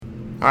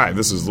Hi,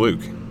 this is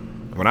Luke.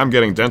 When I'm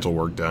getting dental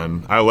work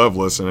done, I love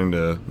listening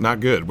to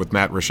Not Good with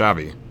Matt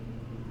Rishavi,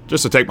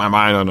 just to take my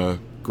mind on a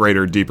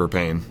greater, deeper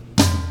pain.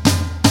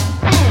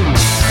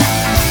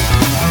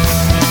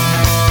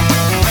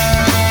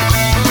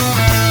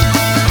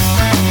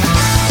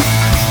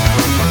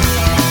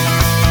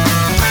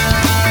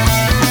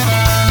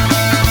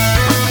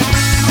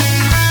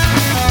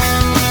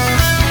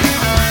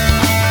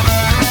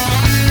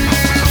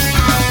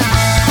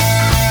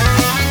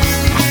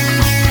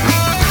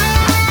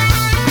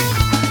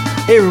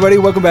 Hey everybody,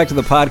 welcome back to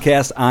the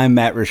podcast. I'm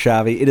Matt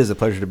Rishavi. It is a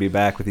pleasure to be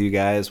back with you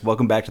guys.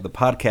 Welcome back to the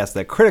podcast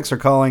that critics are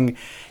calling,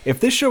 if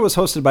this show was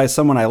hosted by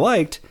someone I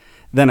liked,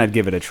 then I'd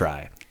give it a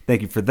try.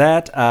 Thank you for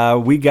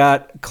that. We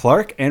got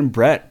Clark and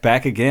Brett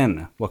back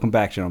again. Welcome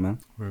back, gentlemen.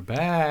 We're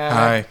back.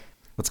 Hi.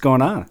 What's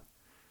going on?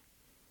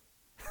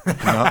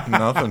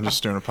 Nothing,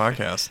 just doing a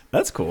podcast.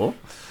 That's cool.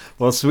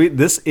 Well, sweet.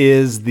 This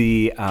is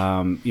the,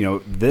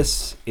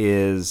 this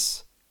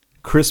is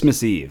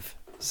Christmas Eve.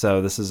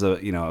 So this is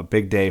a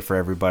big day for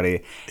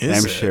everybody. And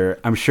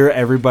I'm sure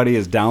everybody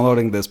is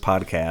downloading this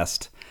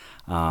podcast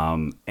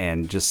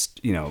and just,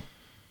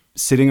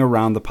 sitting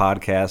around the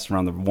podcast,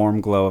 around the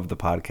warm glow of the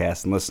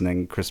podcast and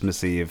listening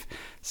Christmas Eve.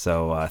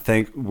 So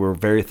we're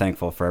very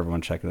thankful for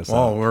everyone checking us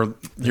out. Well,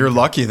 you're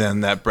lucky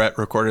then that Brett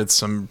recorded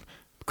some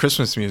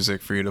Christmas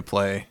music for you to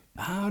play.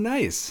 Oh,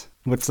 nice.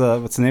 What's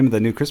the name of the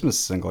new Christmas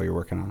single you're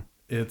working on?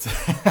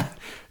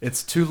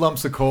 It's 2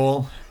 lumps of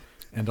coal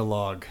and a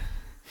log.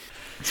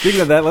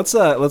 Speaking of that,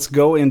 let's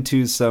go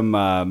into some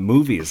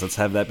movies. Let's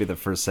have that be the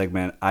first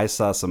segment. I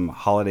saw some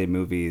holiday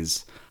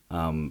movies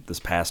this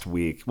past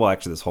week. Well,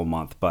 actually this whole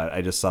month, but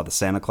I just saw The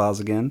Santa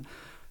Claus again.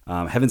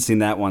 Haven't seen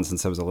that one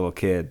since I was a little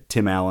kid.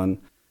 Tim Allen.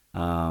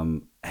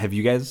 Have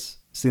you guys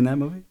seen that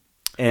movie?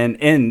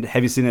 And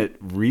have you seen it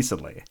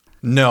recently?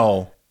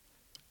 No.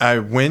 I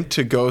went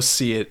to go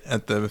see it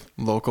at the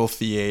local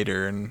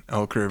theater in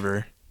Elk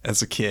River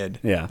as a kid.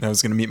 Yeah. And I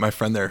was going to meet my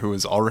friend there who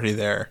was already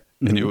there,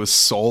 and it was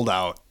sold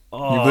out.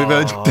 Oh. You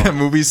believe that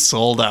movie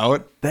sold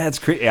out? That's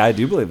crazy. I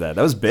do believe that.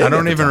 That was big. I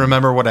don't even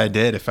remember what I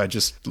did, if I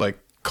just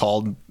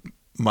called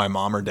my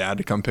mom or dad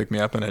to come pick me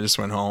up and I just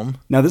went home.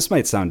 Now this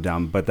might sound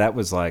dumb, but that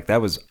was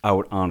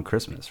out on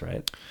Christmas,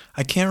 right?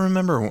 I can't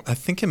remember. I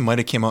think it might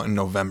have came out in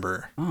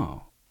November.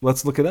 Oh,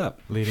 let's look it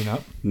up. Leading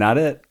up. Not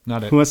it.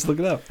 Who wants to look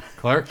it up?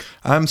 Clark?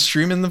 I'm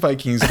streaming the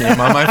Vikings game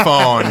on my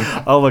phone.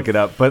 I'll look it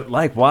up. But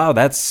wow,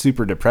 that's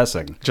super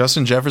depressing.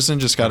 Justin Jefferson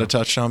just got a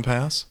touchdown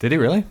pass. Did he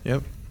really?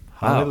 Yep.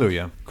 Wow.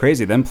 Hallelujah.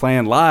 Crazy. Them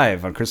playing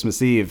live on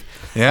Christmas Eve.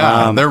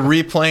 Yeah, they're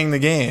replaying the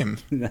game.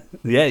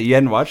 Yeah, you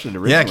hadn't watched it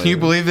originally. Yeah, can you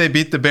believe they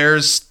beat the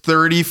Bears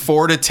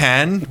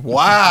 34-10?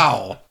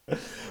 Wow.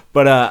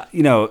 But, a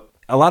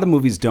lot of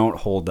movies don't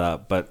hold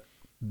up, but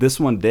this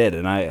one did,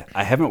 and I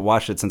haven't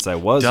watched it since I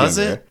was Does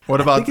younger. it?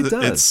 What about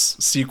its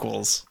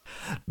sequels?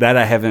 That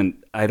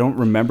I don't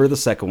remember the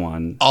second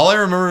one. All I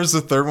remember is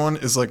the third one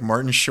is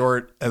Martin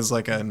Short as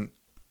an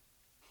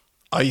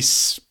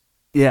ice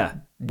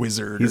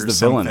wizard. He's or the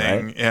something.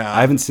 villain, right? Yeah.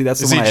 I haven't seen.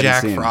 That's the one I haven't seen.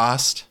 Is he Jack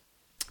Frost?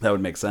 That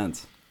would make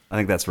sense. I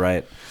think that's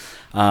right.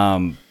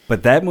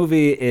 But that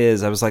movie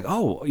is. I was like,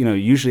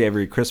 usually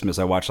every Christmas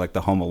I watch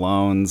the Home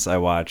Alones. I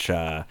watch,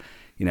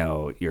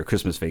 Your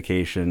Christmas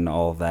Vacation,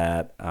 all of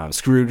that.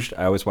 Scrooged.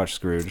 I always watch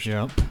Scrooged.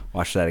 Yeah.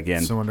 Watch that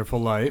again. It's a Wonderful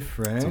Life,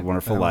 right? It's a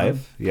Wonderful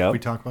Life. Did Yep. we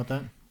talk about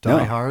that? No.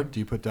 Die Hard.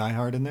 Do you put Die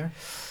Hard in there?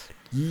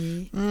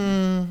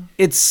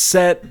 It's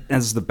set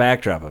as the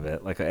backdrop of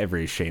it, like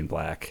every Shane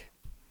Black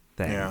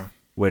thing. Yeah.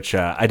 Which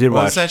I did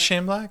watch. Was that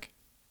Shane Black?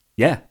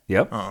 Yeah.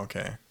 Yep. Oh,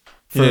 okay.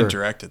 He didn't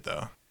direct it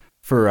though.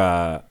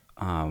 For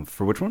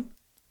which one?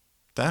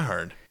 Die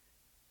Hard.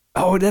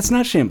 Oh, that's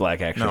not Shane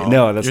Black actually.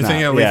 No, that's You're not.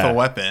 thinking of Lethal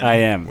Weapon. I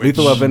am.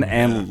 Lethal Weapon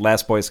and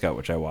Last Boy Scout,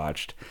 which I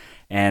watched.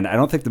 And I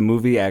don't think the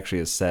movie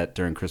actually is set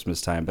during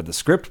Christmas time, but the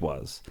script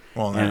was.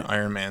 Well, and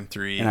Iron Man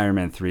 3. And Iron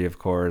Man 3, of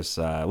course.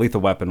 Lethal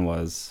Weapon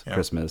was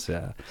Christmas,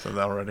 yeah. So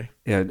that already?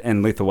 Yeah,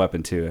 and Lethal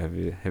Weapon 2.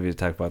 Have you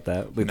talked about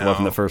that? Lethal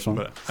Weapon, the first one?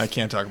 But I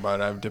can't talk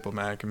about it. I have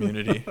diplomatic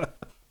immunity.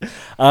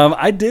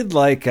 I did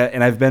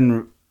and I've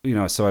been,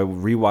 so I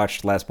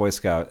rewatched Last Boy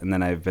Scout, and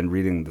then I've been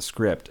reading the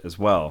script as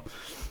well,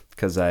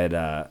 because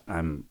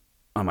I'm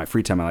on my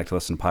free time, I like to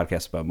listen to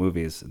podcasts about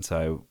movies, and so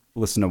I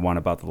listened to one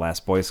about the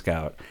Last Boy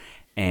Scout,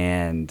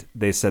 and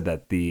they said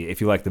that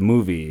if you like the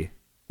movie,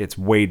 it's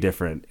way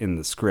different in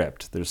the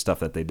script. There's stuff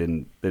that they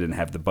didn't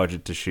have the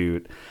budget to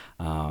shoot,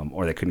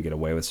 or they couldn't get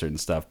away with certain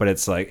stuff. But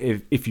it's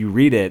if you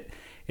read it,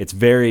 it's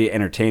very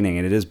entertaining,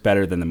 and it is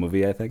better than the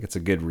movie. I think it's a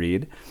good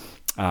read.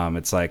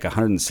 It's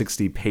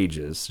 160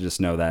 pages.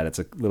 Just know that it's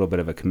a little bit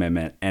of a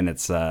commitment, and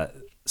it's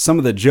some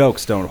of the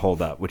jokes don't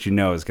hold up, which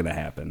is going to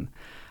happen.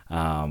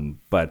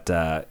 But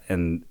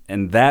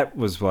that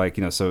was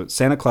so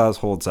Santa Claus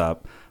holds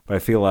up, but I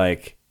feel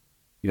like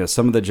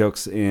some of the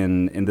jokes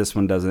in this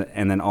one doesn't.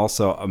 And then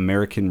also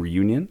American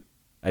Reunion.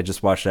 I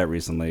just watched that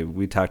recently.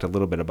 We talked a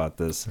little bit about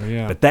this,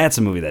 but that's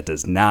a movie that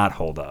does not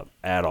hold up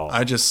at all.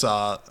 I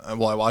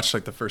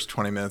watched the first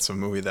 20 minutes of a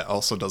movie that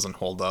also doesn't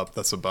hold up.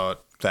 That's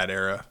about that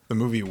era. The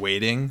movie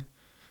Waiting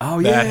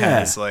Oh, that yeah.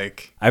 has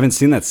like I haven't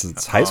seen that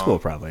since high school,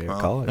 probably, or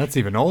college. That's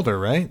even older,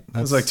 right? it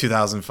was like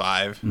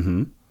 2005.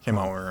 Came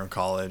out when we were in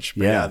college.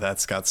 But Yeah. yeah,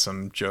 that's got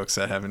some jokes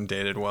that haven't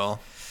dated well.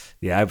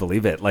 Yeah, I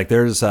believe it. Like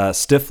there's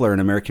Stifler in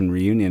American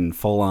Reunion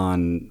full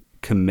on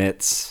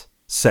commits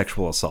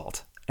sexual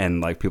assault.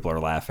 And like people are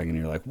laughing and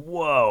you're like,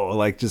 whoa,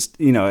 like just,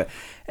 you know,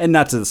 and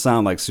not to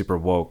sound like super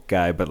woke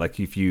guy, but like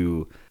if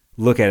you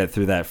look at it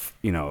through that,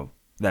 you know,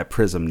 that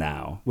prism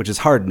now, which is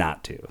hard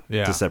not to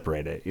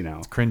separate it, you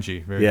know.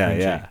 Cringy, very cringy.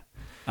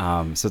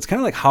 Yeah. So it's kind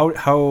of like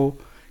how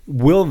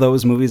will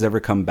those movies ever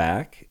come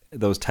back?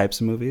 Those types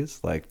of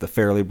movies, like the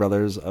Farrelly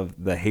Brothers of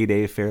the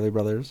heyday Farrelly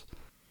Brothers?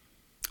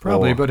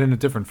 Probably, Or- but in a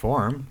different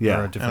form. Yeah.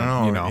 Or a I different,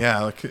 don't know. you know.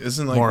 Yeah, like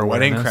isn't like more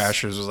Wedding awareness.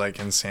 Crashers was like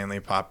insanely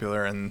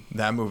popular, and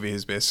that movie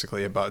is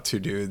basically about two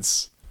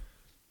dudes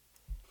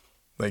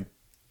like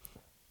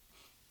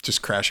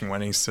just crashing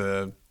weddings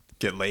to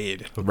get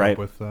laid. Hook up Right.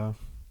 With,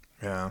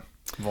 Yeah,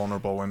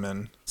 vulnerable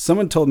women.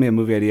 Someone told me a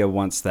movie idea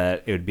once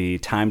that it would be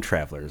time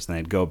travelers, and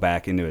they'd go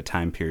back into a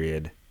time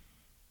period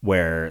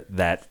where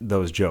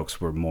those jokes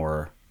were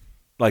more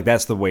like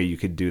that's the way you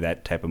could do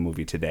that type of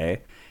movie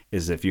today.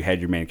 Is if you had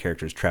your main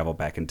characters travel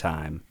back in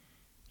time.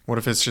 What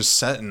if it's just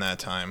set in that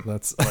time?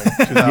 that's Like it's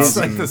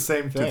 2000, like the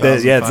same thing.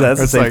 Yeah, that's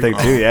the It's same like- thing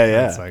too.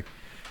 Yeah. It's like,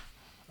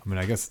 I mean,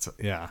 I guess it's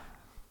yeah.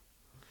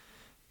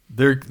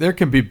 There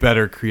can be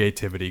better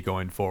creativity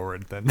going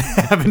forward than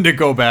having to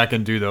go back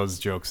and do those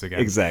jokes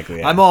again. Exactly,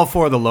 yeah. I'm all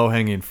for the low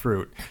hanging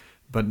fruit,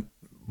 but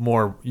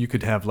more you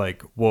could have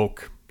like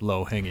woke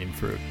low hanging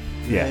fruit.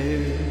 Yeah.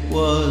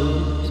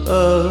 Was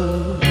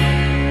a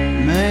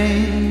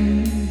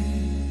man,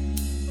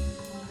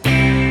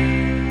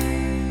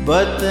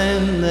 but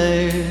then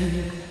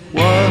there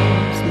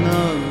was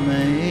no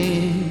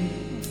man,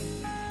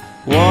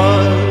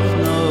 was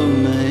no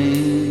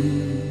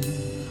man,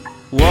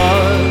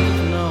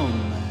 was no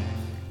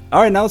man.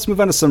 All right, now let's move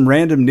on to some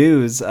random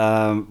news.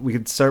 We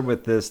could start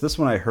with this. This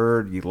one I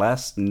heard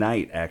last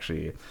night,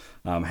 actually.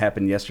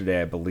 Happened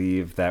yesterday, I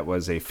believe. That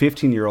was a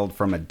 15-year-old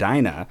from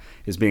Edina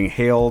is being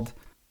hailed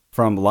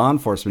from law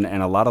enforcement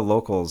and a lot of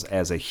locals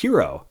as a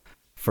hero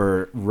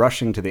for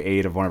rushing to the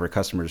aid of one of her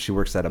customers. She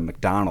works at a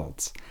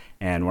McDonald's,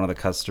 and one of the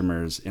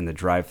customers in the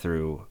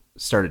drive-thru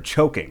started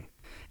choking.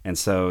 And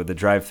so the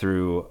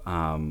drive-thru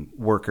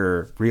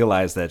worker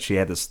realized that she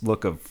had this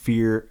look of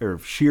fear or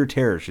sheer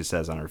terror, she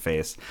says, on her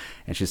face.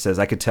 And she says,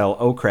 I could tell,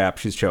 oh crap,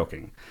 she's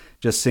choking.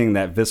 Just seeing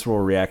that visceral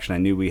reaction, I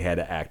knew we had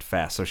to act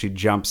fast. So she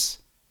jumps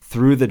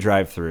through the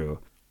drive-thru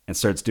and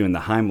starts doing the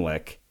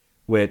Heimlich,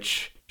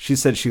 which she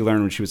said she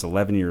learned when she was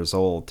 11 years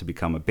old to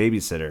become a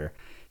babysitter.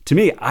 To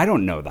me, I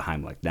don't know the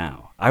Heimlich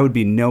now. I would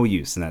be no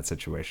use in that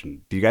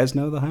situation. Do you guys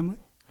know the Heimlich?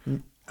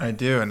 I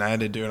do, and I had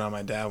to do it on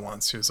my dad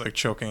once. He was like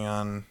choking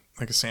on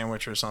like a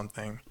sandwich or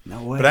something.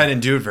 No way. But I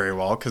didn't do it very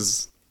well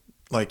because,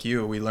 like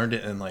you, we learned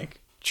it in like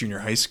junior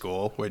high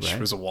school, which Right.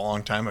 was a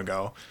long time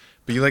ago.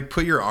 But you like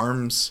put your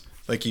arms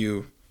like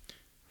you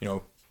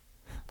know,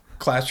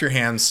 clasp your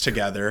hands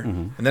together,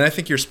 and then I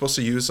think you're supposed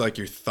to use like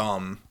your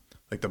thumb,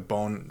 like the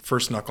bone,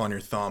 first knuckle on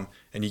your thumb,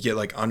 and you get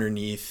like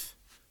underneath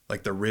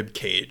like the rib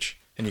cage,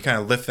 and you kind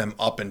of lift them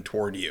up and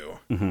toward you,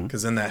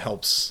 because then that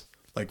helps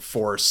like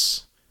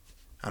force,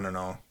 I don't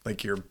know,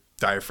 like your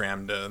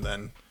diaphragm to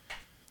then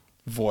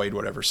void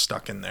whatever's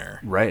stuck in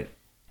there. Right.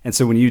 And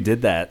so when you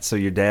did that, so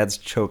your dad's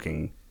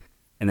choking,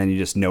 and then you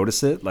just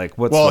notice it? Like,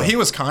 what's Well, the- he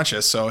was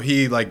conscious, so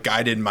he like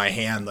guided my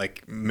hand,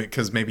 like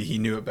because maybe he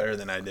knew it better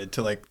than I did,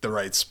 to like the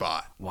right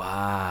spot.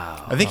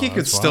 Wow. I think he could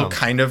that's still wild.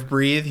 kind of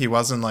breathe. He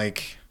wasn't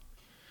like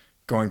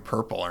going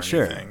purple or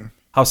Sure. anything.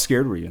 How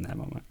scared were you in that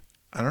moment?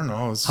 I don't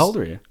know. It was, How old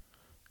were you?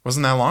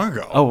 Wasn't that long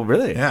ago. Oh,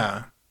 really?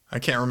 Yeah. I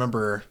can't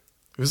remember.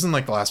 It was in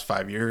like the last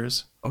 5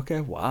 years.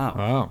 Okay, wow.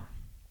 Wow.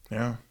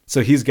 Yeah.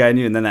 So he's guiding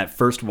you, and then that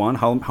first one,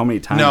 how many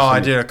times? No, How I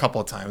many- did a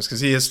couple of times because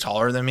he is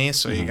taller than me,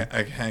 so Mm-hmm.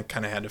 I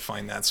kind of had to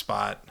find that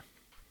spot.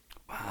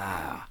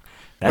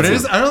 That's But it a-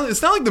 is. I don't.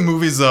 It's not like the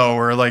movies though,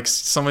 where like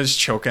someone's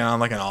choking on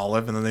like an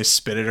olive and then they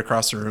spit it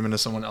across the room into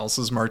someone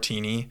else's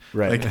martini.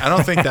 Right. Like I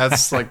don't think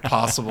that's like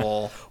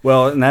possible.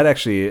 Well, and that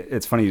actually,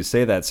 it's funny you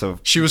say that. So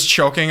She was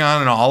choking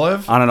on an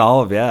olive. on an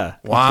olive, yeah.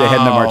 Wow. They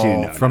had no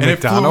martini. No, From and it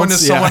flew into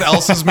McDonald's? someone Yeah.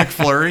 else's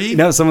McFlurry.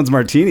 no, someone's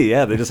martini.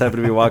 Yeah, they just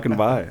happened to be walking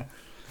by,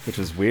 which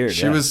was weird.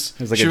 She yeah. was.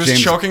 It like she a was James-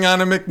 choking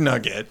on a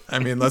McNugget. I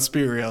mean, let's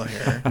be real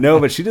here. No,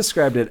 but she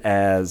described it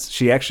as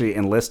she actually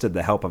enlisted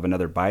the help of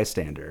another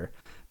bystander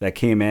that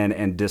came in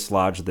and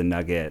dislodged the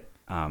nugget.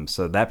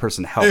 So that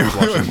person helped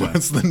while she went.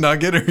 What's the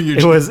nugget? Or you?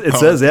 It was. It Oh.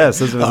 says yeah. It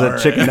says it was All a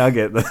right. chicken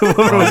nugget. The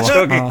woman was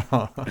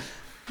choking.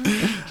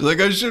 She's like,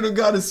 I should have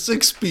got a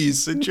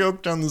 6-piece. I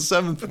choked on the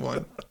 7th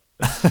one.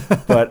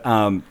 But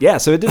yeah,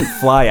 so it didn't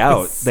fly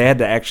out. They had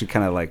to actually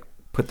kind of like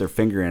put their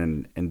finger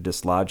in and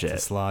dislodge it.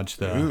 Dislodge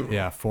the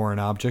Ooh. foreign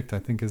object, I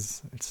think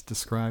it's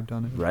described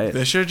on it. Right.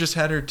 They should have just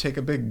had her take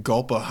a big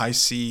gulp of high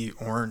C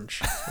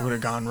orange. It would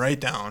have gone right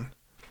down.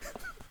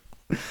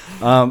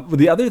 Well,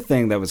 the other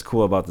thing that was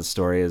cool about the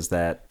story is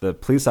that the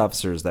police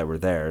officers that were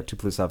there, 2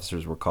 police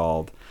officers were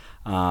called,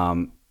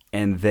 and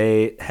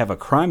they have a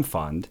crime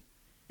fund,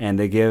 and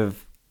they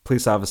give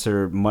police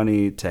officer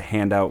money to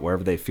hand out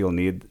wherever they feel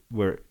need,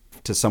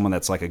 to someone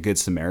that's like a good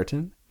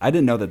Samaritan. I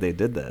didn't know that they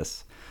did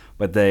this,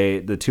 but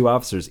the two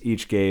officers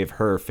each gave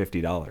her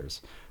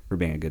 $50 for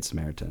being a good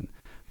Samaritan.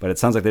 But it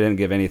sounds like they didn't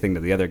give anything to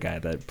the other guy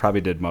that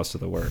probably did most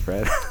of the work,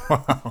 right?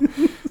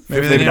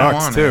 Maybe they didn't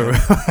want too.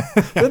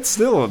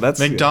 it. that's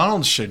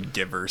McDonald's should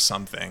give her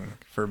something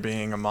for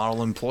being a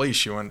model employee.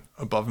 She went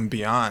above and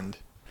beyond.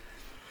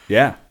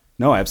 Yeah.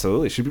 No,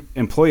 absolutely. She'd be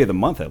employee of the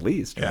month at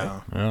least. Right?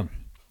 Yeah. Yeah.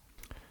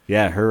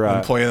 Yeah. Her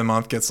Employee of the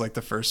month gets like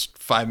the first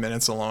 5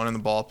 minutes alone in the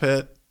ball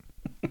pit.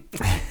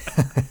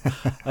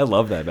 I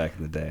love that back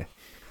in the day.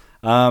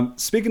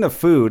 Speaking of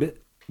food,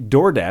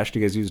 DoorDash. Do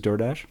you guys use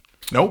DoorDash?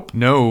 Nope.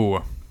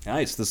 No.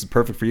 Nice. This is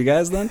perfect for you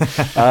guys then.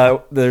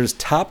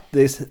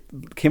 They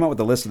came out with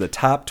a list of the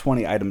top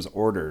 20 items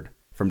ordered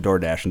from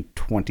DoorDash in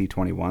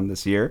 2021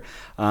 this year.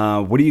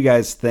 What do you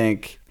guys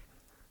think?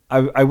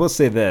 I will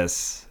say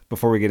this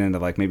before we get into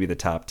like maybe the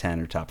top 10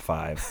 or top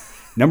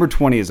 5. Number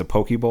 20 is a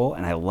Poke Bowl,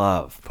 and I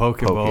love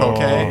Pokeball. Poke.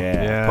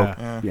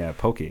 Yeah. Yeah,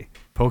 Poke.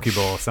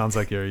 Pokeball sounds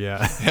like you're,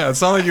 yeah. Yeah, it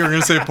sounded like you were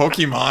going to say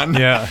Pokemon.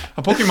 Yeah.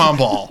 A Pokemon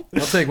ball.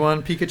 I'll take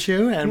one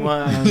Pikachu and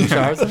one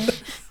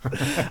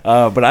Charizard.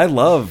 But I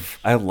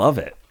love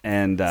it.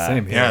 And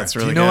Same here. Yeah, it's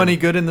really Do you know good. any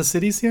good in the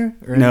cities here?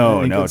 Or no,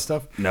 any no good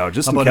stuff? No,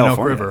 just How in about in Elk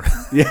California.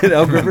 River? Yeah,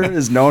 Elk River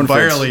is known for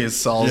its- Byerly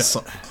sells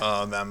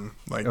them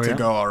like Oh, to yeah?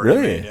 go already.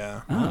 Really?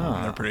 Yeah.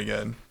 They're pretty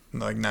good.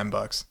 Like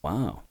 $9.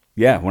 Wow.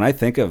 Yeah, when I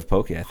think of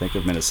Poke, I think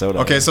of Minnesota.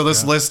 Okay, so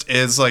this list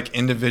is like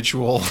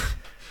individual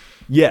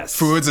yes,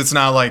 foods. It's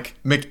not like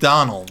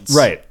McDonald's.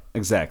 Right.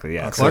 Exactly.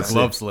 Yeah. Clark So-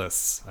 loves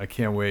lists. I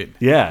can't wait.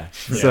 Yeah.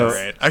 Yeah, So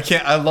right.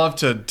 I love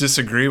to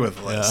disagree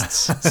with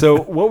lists. so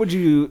what would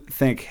you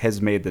think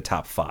has made the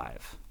top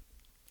 5?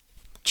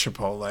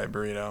 Chipotle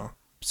burrito.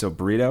 So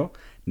burrito,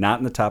 not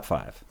in the top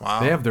 5. Wow.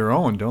 They have their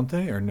own, don't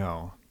they? Or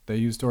no? They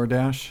use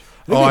DoorDash?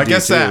 I do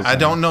guess too, that. I but-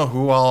 don't know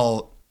who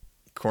all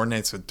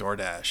coordinates with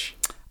DoorDash.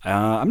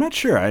 I'm not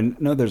sure. I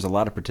know there's a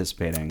lot of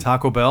participating.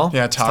 Taco Bell?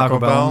 Yeah, Is Taco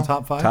Bell. in the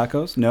top 5?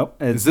 Tacos? Nope.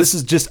 This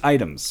is just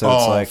items. So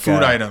it's like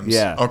food items.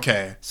 Yeah.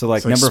 Okay. So like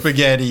It's number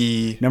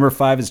spaghetti. Number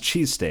 5 is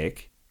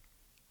cheesesteak.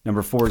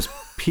 Number 4 is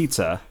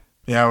pizza.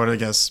 Yeah, I would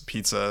guess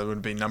pizza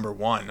would be number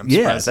 1. I'm Yeah,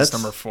 surprised it's that's-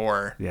 number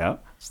 4. Yeah.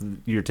 So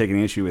you're taking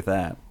issue with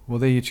that. Well,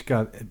 they each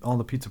got, all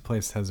the pizza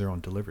place has their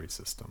own delivery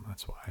system.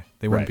 That's why.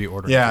 They wouldn't Right. be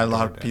ordering. Yeah, a from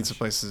lot of DoorDash. pizza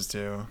places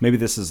do. Maybe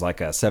this is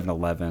like a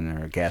 7-Eleven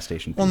or a gas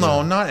station. Well, pizza.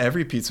 no, not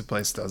every pizza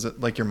place does it.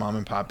 Like your mom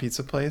and pop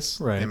pizza place,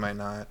 Right. they might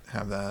not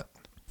have that.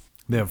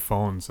 They have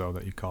phones, though,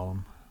 that you call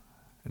them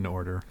and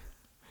order.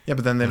 Yeah,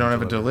 but then they don't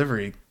have a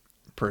delivery. delivery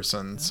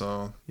person,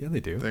 so Yeah, they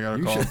do. they gotta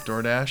You call should-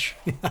 DoorDash.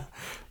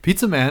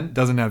 Pizza Man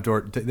doesn't have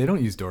They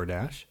don't use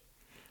DoorDash.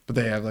 But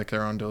they have like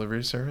their own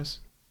delivery service.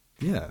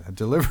 Yeah, a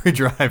delivery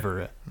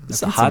driver.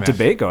 It's a hot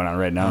debate going on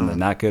right now on the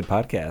Not Good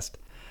podcast.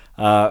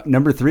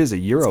 Number 3 is a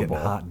Euro It's Bowl.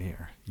 getting hot in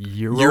here.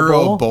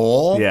 Euro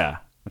Bowl? Yeah,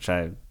 which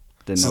I didn't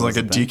This know. is like was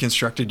a thing.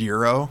 deconstructed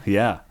Euro.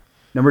 Yeah.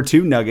 Number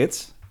 2,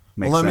 nuggets.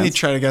 Makes Well, let me sense.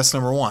 try to guess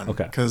number 1.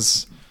 Okay.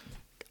 Because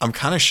I'm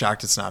kind of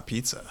shocked it's not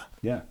pizza.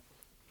 Yeah.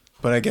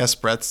 But I guess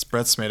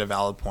Brett's made a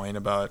valid point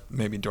about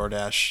maybe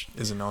DoorDash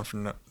isn't known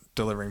for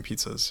delivering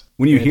pizzas.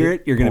 When you Valid hear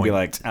it, you're going to be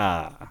like,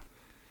 point.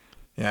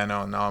 Yeah,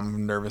 no, now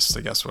I'm nervous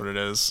to guess what it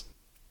is.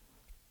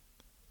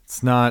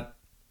 It's not,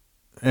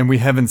 and we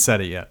haven't said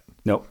it yet.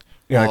 nope.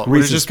 You're Well, like would it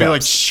Reese's just be like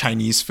Cups.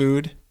 Chinese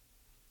food?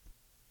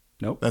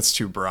 Nope. That's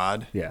too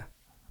broad. Yeah.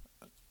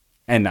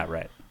 And not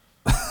right.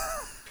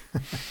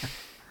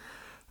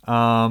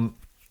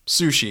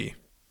 Sushi.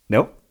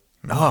 Nope.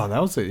 Oh,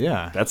 that was it.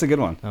 Yeah, That's a good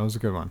one. that was a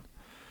good one.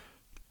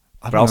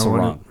 I But don't also know what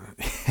wrong.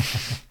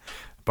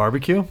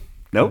 Barbecue?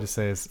 Nope. I'd just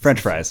say it's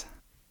French fries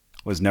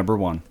was number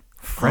 1.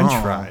 French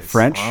Oh. fries.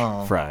 French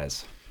Wow.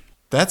 fries.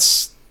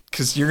 That's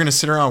because you're going to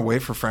sit around and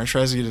wait for French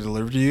fries to get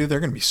delivered to you. They're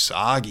going to be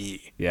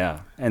soggy.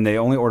 Yeah. And they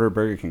only order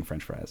Burger King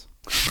French fries.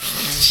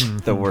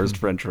 The worst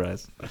French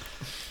fries.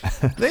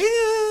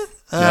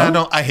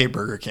 I hate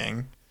Burger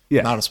King.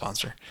 Yeah. Not a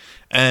sponsor.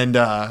 And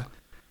Not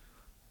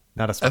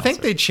a I sponsor.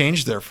 think they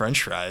changed their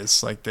French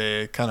fries. Like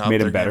they kind of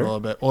Made upped them their game better? a little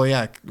bit. Well,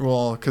 yeah.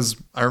 Well, because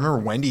I remember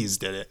Wendy's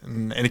did it,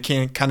 and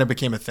it kind of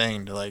became a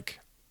thing to like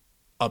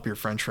up your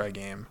French fry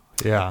game.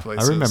 Yeah, I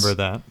places. remember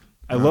that.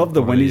 I love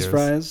the over the Wendy's years.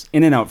 fries.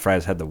 In-N-Out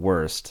fries had the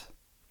worst.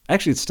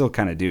 Actually, it still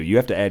kind of do. You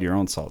have to add your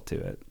own salt to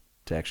it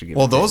to actually get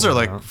Well, it. those are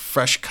like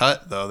fresh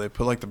cut though. They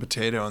put like the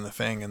potato in the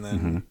thing, and then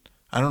Mm-hmm.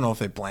 I don't know if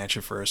they blanch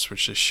it first,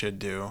 which they should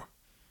do.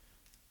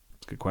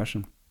 Good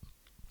question.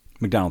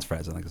 McDonald's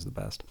fries, I think, is the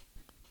best.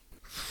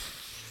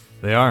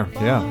 They are.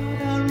 Yeah.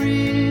 I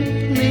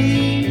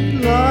really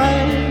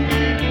like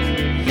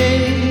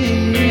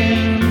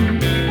him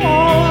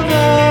all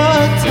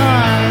the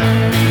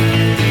time.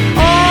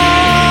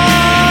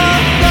 All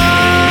the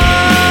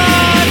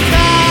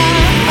time.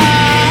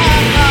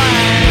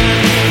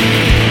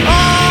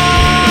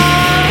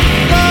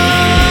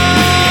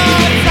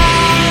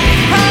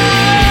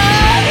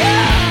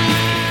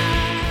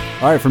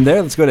 All right, from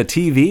there, let's go to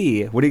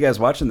TV. What are you guys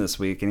watching this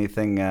week?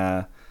 Anything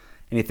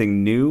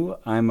new?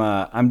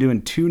 I'm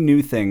doing 2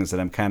 new things that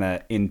I'm kind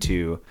of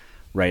into.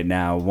 right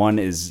now. One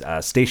is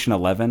Station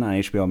 11 on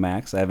HBO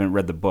Max. I haven't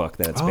read the book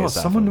that it's based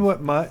off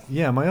of.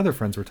 My other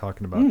friends were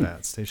talking about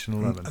that Station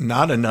 11.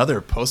 Not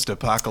another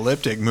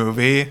post-apocalyptic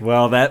movie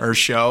Well, or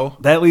show.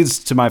 that leads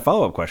to my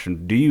follow-up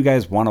question. Do you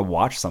guys want to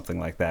watch something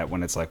like that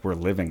when it's like we're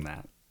living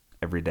that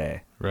every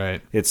day?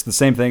 Right. It's the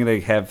same thing. They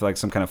have like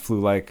some kind of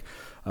flu-like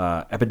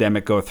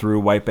epidemic go through,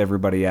 wipe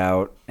everybody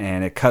out,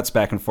 and it cuts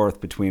back and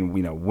forth between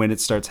when it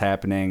starts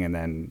happening and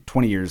then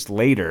 20 years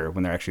later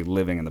when they're actually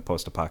living in the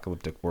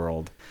post-apocalyptic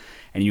world,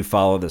 and you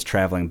follow this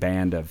traveling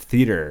band of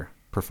theater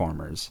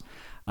performers.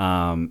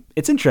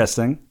 It's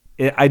interesting.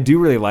 I do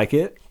really like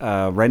it.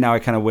 Right now, I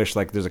kind of wish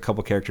like there's a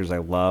couple characters I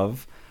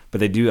love, but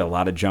they do a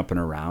lot of jumping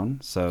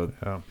around. So.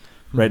 Oh.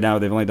 Right now,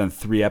 they've only done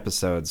 3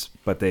 episodes,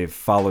 but they've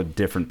followed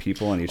different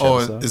people in each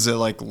episode. Is it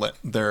like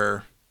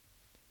they're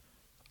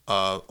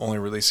only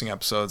releasing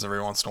episodes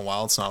every once in a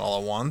while? It's not all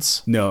at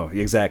once? No,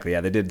 exactly. Yeah,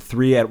 they did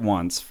 3 at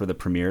once for the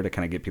premiere to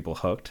kind of get people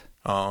hooked.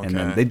 Oh, okay. And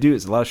then they do. A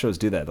lot of shows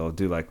do that. They'll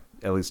do like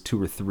at least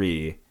 2 or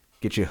 3,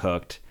 get you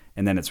hooked,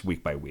 and then it's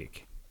week by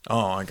week.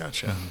 Oh, I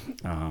gotcha.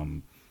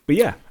 But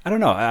yeah, I don't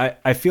know.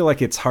 I feel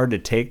like it's hard to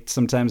take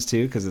sometimes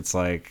too, because it's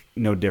like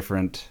no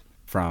different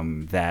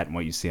from that and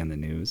what you see on the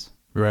news.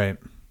 Right.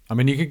 I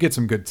mean, you could get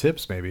some good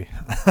tips maybe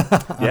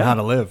on how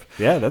to live.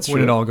 Yeah, that's when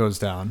true. it all goes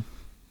down.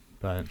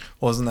 But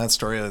Well, isn't that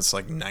story that's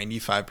like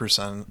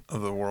 95%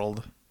 of the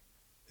world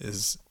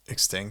is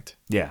extinct?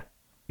 Yeah.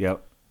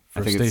 Yep.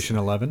 for Station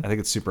 11? I think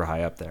it's super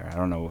high up there. I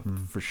don't know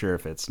for sure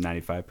if it's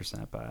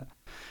 95%, but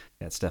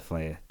yeah, it's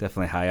definitely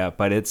high up.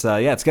 But it's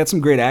it's got some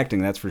great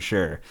acting, that's for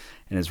sure,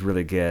 and it's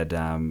really good.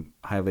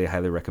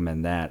 Highly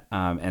recommend that.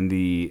 And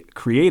the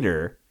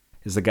creator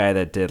is the guy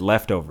that did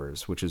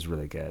Leftovers, which is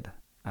really good.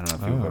 I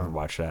don't know if you've ever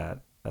watched that.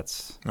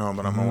 That's No,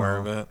 but I'm aware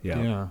of it.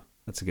 yeah.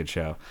 That's a good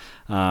show.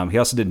 He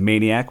also did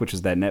Maniac, which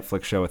is that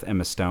Netflix show with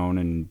Emma Stone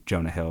and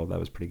Jonah Hill. That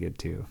was pretty good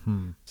too.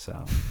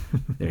 So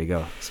there you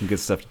go. Some good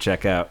stuff to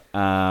check out.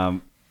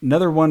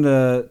 Another one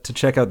to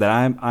check out that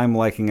I'm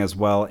liking as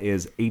well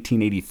is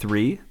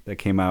 1883 that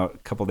came out a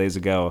couple days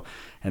ago,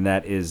 and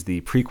that is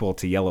the prequel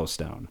to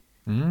Yellowstone.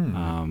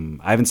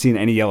 I haven't seen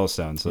any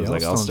Yellowstone, so I was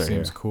like, I'll start here.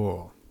 Seems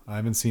cool. I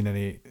haven't seen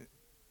any.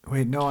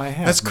 Wait, no, I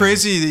have. That's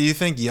crazy that you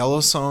think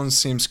Yellowstone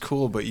seems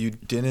cool, but you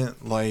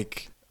didn't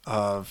like.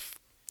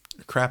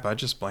 Crap! I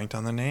just blanked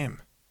on the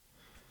name.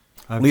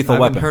 Lethal I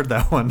Weapon. haven't heard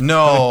that one.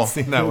 No. I haven't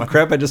seen that one.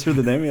 Crap! I just heard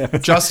the name. Yeah.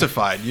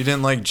 Justified. You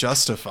didn't like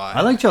Justified.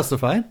 I like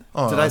Justified.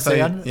 Oh, Did I say?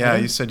 Yeah,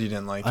 you said you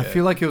didn't like I it.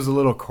 feel like it was a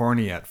little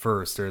corny at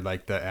first, or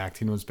like the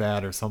acting was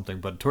bad or something.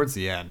 But towards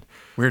the end,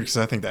 Weird because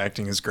I think the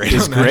acting is great.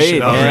 It's on that great.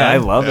 show. Yeah, I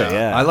love it.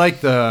 Yeah. I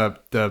like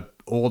the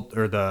old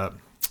or the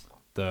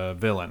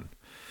villain.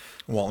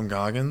 Walton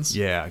Goggins.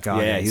 Yeah,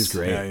 Goggins. Yeah, he's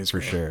great. Yeah, he's for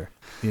great. sure.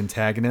 The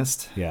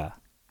antagonist. Yeah.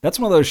 That's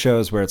one of those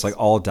shows where it's like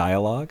all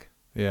dialogue.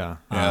 Yeah.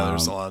 Yeah,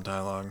 there's a lot of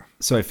dialogue.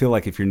 So I feel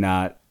like if you're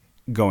not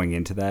going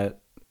into that,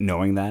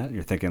 knowing that,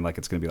 you're thinking like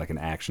it's going to be like an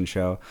action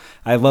show.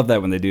 I love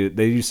that when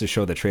they used to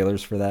show the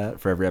trailers for that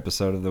for every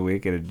episode of the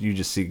week, and you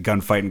just see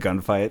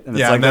gunfight. And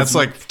Yeah, like, and that's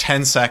like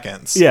 10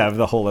 seconds. yeah,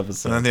 the whole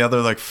episode. And then the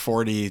other like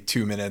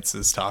 42 minutes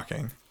is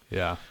talking.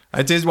 Yeah.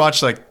 I did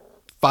watch like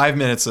 5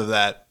 minutes of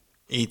that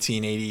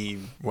 1880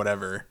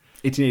 whatever.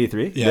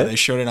 1883. Yeah, they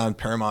showed it on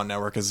Paramount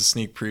Network as a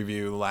sneak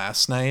preview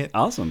last night.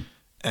 Awesome.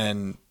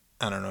 And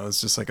I don't know,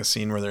 it's just like a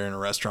scene where they're in a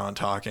restaurant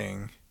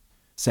talking.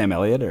 Sam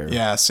Elliott or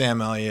Yeah,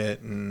 Sam Elliott,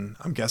 and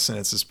I'm guessing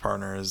it's his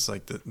partner is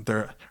like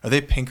are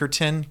they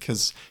Pinkerton?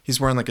 Because he's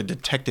wearing like a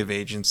detective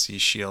agency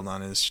shield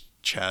on his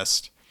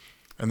chest,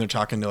 and they're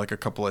talking to like a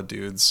couple of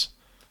dudes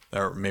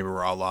that maybe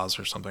were outlaws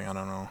or something. I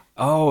don't know.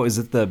 oh, is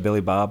it the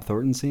Billy Bob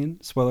Thornton scene?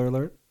 Spoiler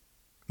alert.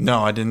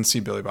 No, I didn't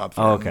see Billy Bob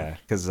Oh, Thornton. okay,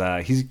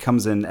 because he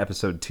comes in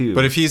episode 2.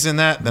 But if he's in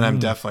that, then I'm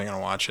definitely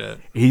gonna watch it.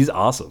 he's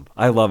awesome.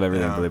 I love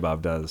everything Yeah. Billy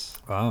Bob does.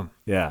 Wow.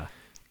 Yeah,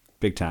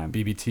 big time.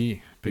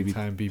 BBT. Big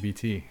time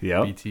BBT.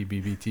 Yep. BT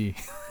BBT.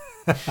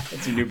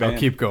 That's a new I'll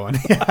keep going.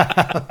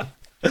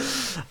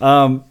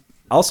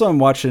 Also, I'm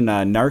watching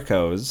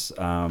Narcos.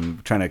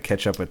 Trying to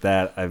catch up with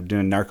that. I'm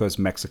doing Narcos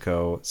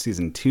Mexico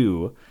season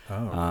 2.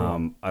 Oh,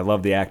 cool. I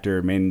love the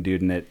actor, main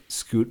dude in it,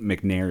 Scoot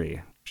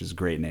McNairy, which is a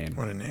great name.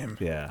 What a name.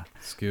 Yeah,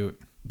 Scoot.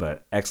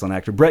 but excellent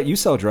actor. Brett, you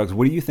sell drugs.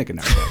 What do you think of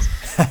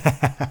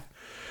Narcos?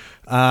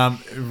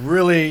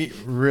 Really,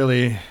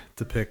 really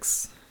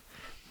depicts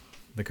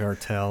the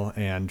cartel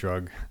and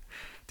drug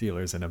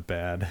dealers in a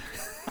bad,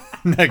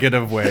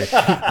 negative way.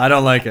 I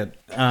don't like it.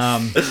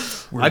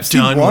 I've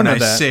seen Done one when of I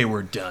that. say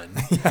we're done.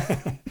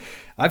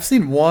 I've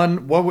seen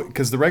one.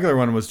 Because the regular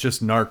one was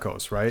just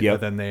Narcos, right? Yep.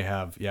 But then they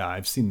have. Yeah,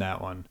 I've seen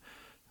that one,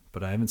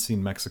 but I haven't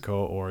seen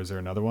Mexico. Or is there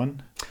another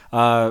one?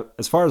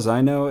 As far as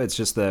I know, it's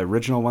just the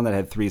original one that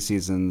had 3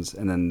 seasons,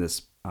 and then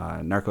this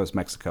Narcos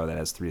Mexico that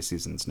has 3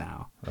 seasons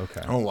now.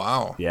 Okay. Oh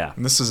wow. Yeah.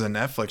 And this is a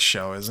Netflix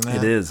show, isn't it?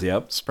 It is.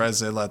 Yep.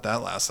 Surprised they let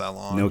that last that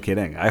long. No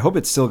kidding. I hope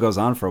it still goes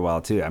on for a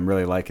while too. I'm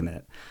really liking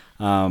it.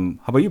 How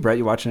about you, Brett?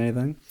 You watching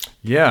anything?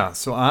 Yeah.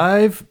 So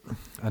I'll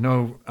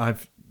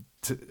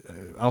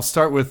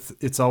start with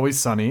It's Always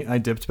Sunny. I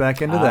dipped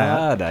back into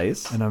that.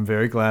 Nice. And I'm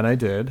very glad I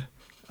did.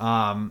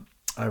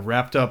 I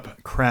wrapped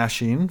up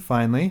Crashing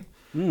finally.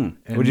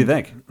 What'd you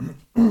think?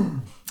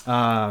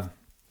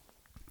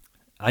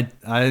 I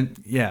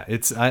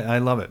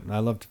love it. I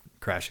loved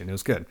Crashing. It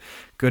was good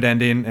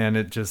ending, and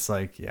it just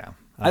like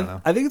I don't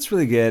know. I think it's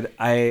really good.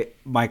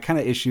 My kind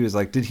of issue is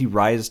like, did he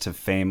rise to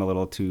fame a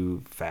little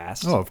too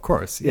fast? Oh, of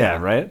course. yeah,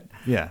 right.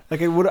 Yeah,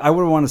 Like I would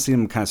want to see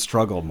him kind of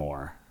struggle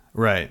more,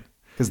 right.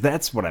 because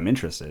that's what I'm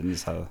interested in.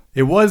 Is how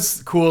It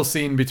was cool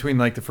seeing between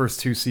like the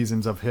first 2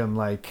 seasons of him,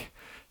 like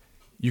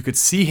you could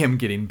see him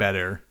getting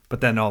better,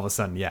 but then all of a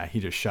sudden, he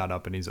just shot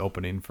up and he's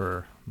opening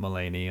for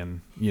Mulaney,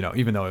 and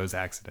even though it was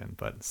accident,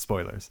 but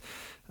spoilers.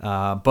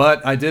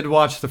 But I did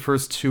watch the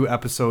first 2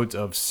 episodes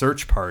of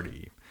Search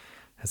Party.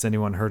 Has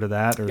anyone heard of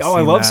that? Or I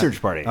seen love that? Search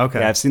Party. Okay,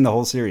 Yeah, I've seen the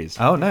whole series.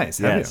 Oh, nice.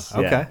 Have Yes,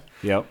 you? Okay.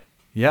 Yeah. Yep.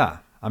 Yeah,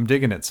 I'm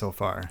digging it so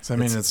far. Does that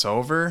mean it's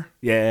over?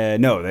 Yeah.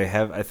 No, they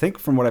have. I think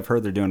from what I've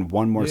heard, they're doing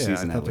one more Yeah,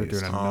 season I thought at they were least.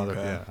 doing another.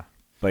 okay. Yeah.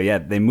 But yeah,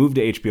 they moved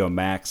to HBO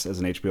Max as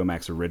an HBO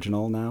Max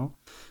original now,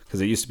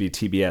 because it used to be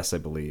TBS, I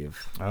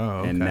believe. Oh,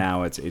 okay. And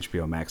now it's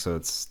HBO Max, so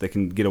they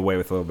can get away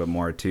with a little bit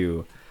more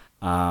too.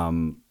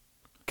 Can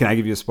I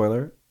give you a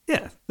spoiler?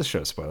 Yeah, the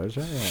show's spoilers,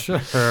 right? Yeah.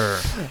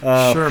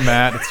 Sure,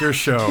 Matt. It's your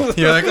show.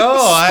 You're like,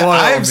 Spoil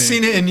I've me.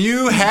 seen it and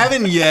you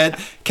haven't yet.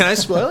 Can I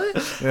spoil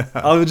it?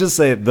 I would just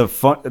say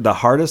the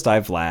hardest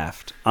I've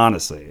laughed,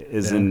 honestly,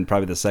 is in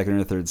probably the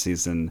second or third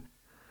season.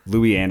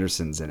 Louis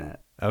Anderson's in it,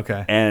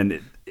 Okay. and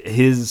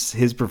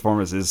his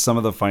performance is some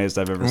of the funniest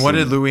I've ever seen. What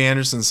did Louis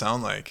Anderson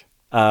sound like?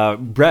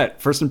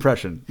 Brett, first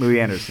impression,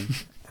 Louis Anderson.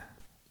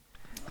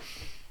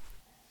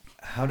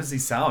 How does he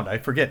sound? I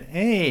forget.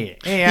 Hey,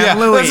 Yeah, I'm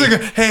Louis. that's a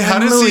good- hey, how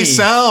I'm does he Louis.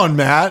 sound,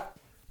 Matt?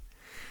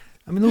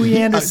 I'm Louis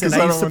Anderson. 'Cause I I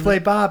don't used to wanna- play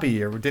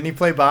Bobby, or didn't he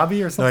play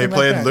Bobby or No, something? he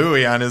played like that?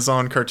 Louis on his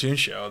own cartoon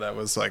show. That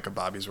was like a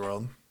Bobby's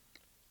World.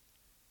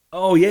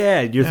 Oh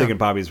yeah, you're thinking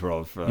Bobby's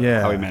World, for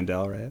Yeah. Howie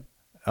Mandel, right?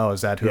 Oh,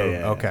 is that who?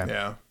 Yeah. Okay,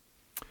 Yeah.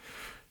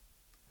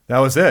 that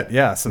was it.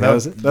 Yeah, so That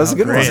was it. That was a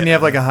good one. Doesn't he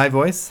have like a high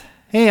voice?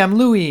 Hey, I'm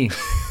Louis.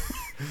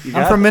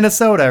 I'm from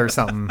Minnesota or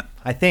something.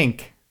 I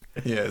think.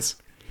 He is.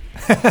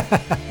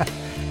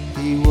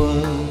 He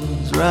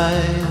was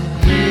right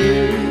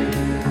here,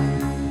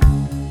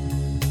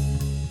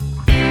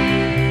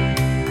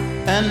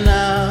 and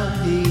now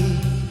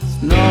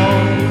he's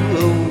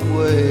nowhere,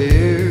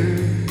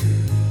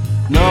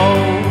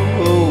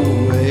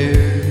 nowhere.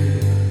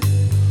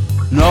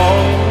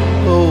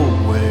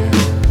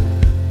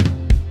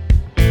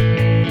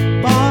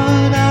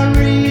 But I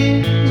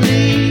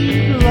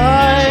really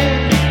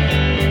like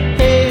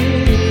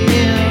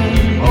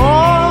him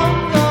all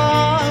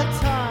the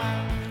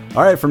time.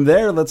 All right, from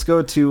there, let's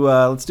go to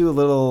let's do a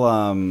little.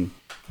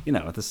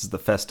 This is the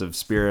festive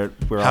spirit.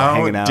 We're all How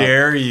hanging out.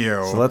 dare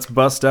you? So let's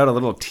bust out a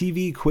little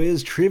TV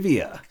quiz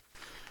trivia.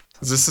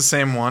 Is this the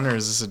same one or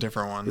is this a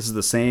different one? This is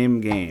the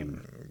same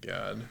game. Oh,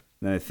 God.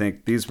 And I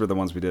think these were the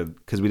ones we did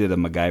because we did a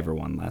MacGyver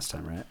one last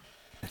time, right?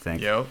 I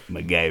think. Yep.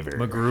 MacGyver.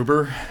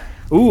 MacGruber.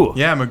 Ooh.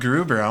 Yeah,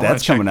 MacGruber. I want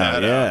That's to check coming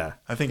out, that yeah.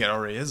 I think it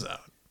already is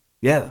out.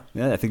 Yeah.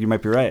 I think you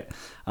might be right.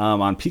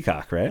 On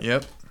Peacock, right?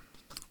 Yep.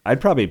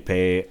 I'd probably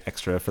pay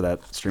extra for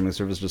that streaming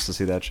service just to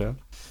see that show.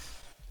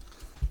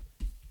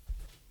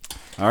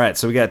 All right,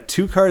 so we got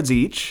 2 cards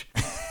each.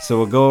 So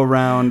we'll go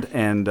around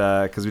and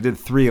because we did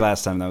 3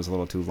 last time, that was a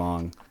little too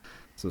long.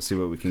 So we'll see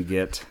what we can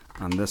get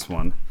on this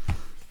one.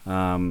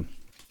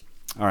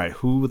 All right,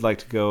 who would like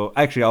to go?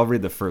 Actually, I'll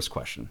read the first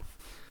question.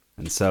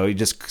 And so you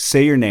just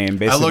say your name.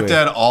 Basically, I looked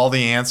at all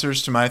the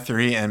answers to my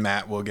 3, and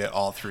Matt will get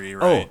all 3 Oh,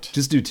 right.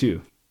 just do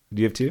 2.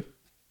 Do you have 2?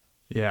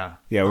 Yeah.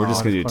 Yeah, we're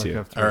just Oh, gonna do fuck, 2. I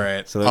have three. All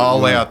right. So I'll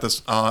then- lay out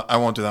this. I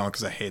won't do that one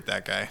because I hate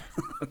that guy.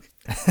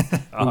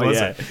 Oh was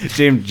yeah,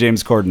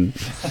 James Corden.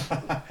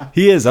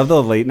 He is of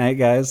the late night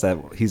guys.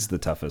 He's the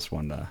toughest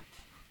one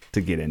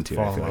to get into.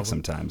 Fall I in feel love like with.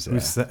 sometimes.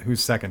 Yeah. Who's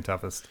second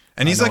toughest?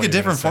 And he's I know like a what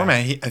you're different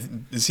gonna say.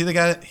 format. Is he the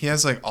guy? He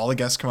has like all the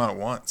guests come out at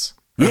once.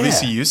 Or Yeah. at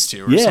least he used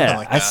to, or Yeah, something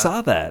like that. I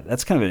saw that.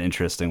 That's kind of an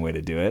interesting way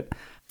to do it. I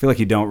feel like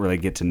you don't really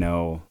get to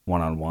know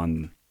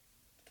one-on-one.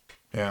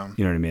 Yeah.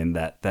 You know what I mean?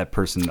 That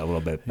person a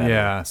little bit better.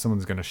 Yeah,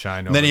 someone's gonna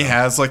shine. And then he over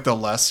has like the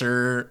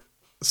lesser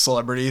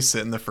celebrity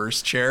sit in the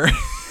first chair. them.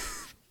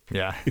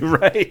 Yeah.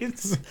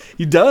 Right.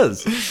 He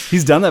does.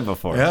 He's done that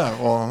before. yeah.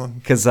 Well,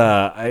 Because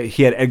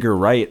he had Edgar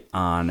Wright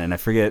on, and I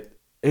forget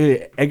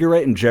Edgar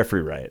Wright and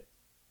Jeffrey Wright,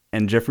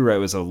 and Jeffrey Wright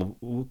was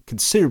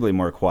considerably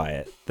more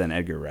quiet than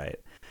Edgar Wright,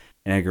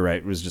 and Edgar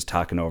Wright was just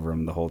talking over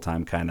him the whole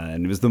time, kind of,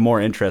 and he was the more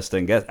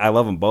interesting guest. I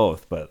love them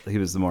both, but he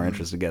was the more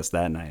interesting guest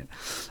that night.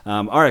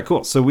 All right,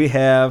 cool. So we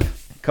have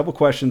a couple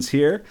questions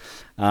here.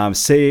 So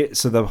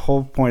the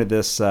whole point of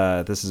this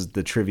this is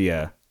the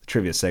trivia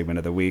segment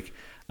of the week,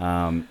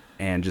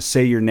 and just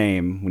say your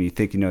name when you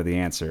think you know the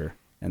answer,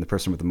 and the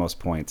person with the most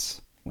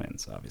points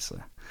wins, obviously.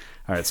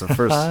 All right, so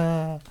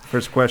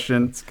first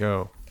question. Let's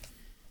go.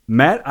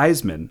 Matt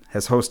Eisman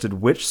has hosted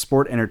which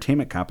sport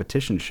entertainment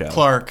competition show?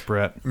 Clark,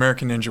 Brett.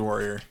 American Ninja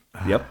Warrior.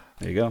 Yep,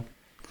 there you go.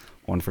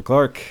 One for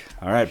Clark.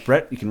 All right,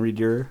 Brett, you can read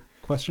your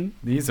question.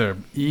 These are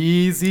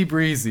easy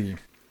breezy.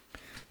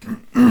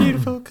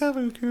 Beautiful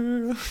cover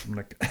girl. I'm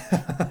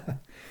gonna-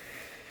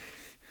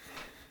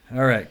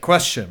 All right.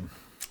 Question.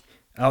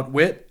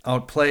 Outwit,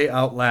 outplay,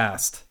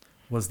 outlast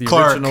was the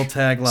Clark, original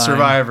tagline.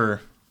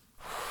 Survivor.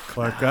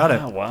 Clark got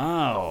it. Oh,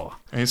 wow.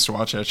 I used to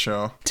watch that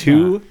show.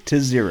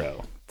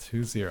 2-0.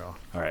 2-0.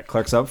 All right,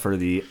 Clark's up for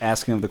the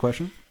asking of the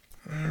question.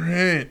 All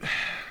right.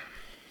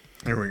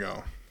 Here we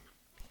go.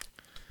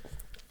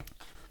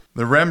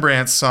 The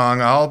Rembrandt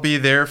song "I'll Be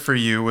There for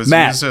You" was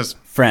Matt, used as.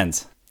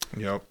 Friends.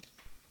 Yep.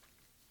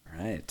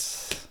 All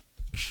right.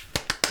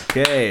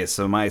 Okay,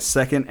 so my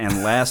second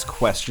and last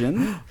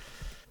question.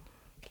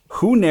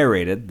 Who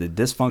narrated the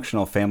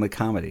dysfunctional family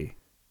comedy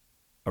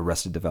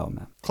Arrested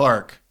Development?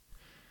 Clark.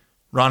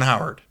 Ron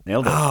Howard.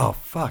 Nailed it. Oh,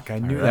 fuck. I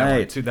knew that one,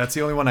 right. too. That's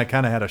the only one I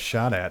kind of had a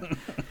shot at.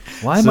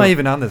 Why am I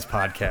even on this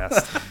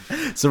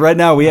podcast? So right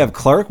now we have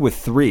Clark with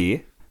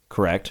 3,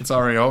 correct? It's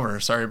already over.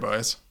 Sorry,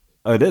 boys.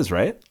 Oh, it is,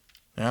 right?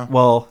 Yeah.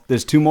 Well,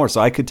 there's 2 more,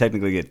 so I could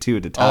technically get 2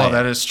 to tie. Oh,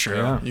 that is true.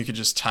 Yeah. You could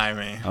just tie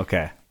me.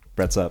 Okay,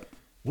 Brett's up.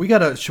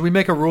 Should we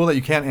make a rule that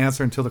you can't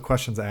answer until the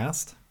question's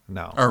asked?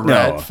 No. Or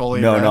red,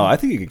 fully no, red. no. I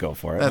think you could go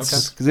for it.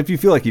 That's- Because if you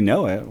feel like you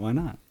know it, why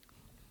not?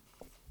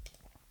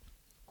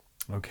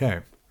 Okay.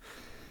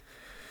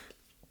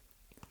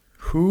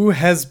 Who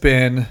has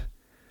been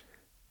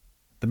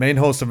the main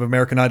host of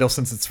American Idol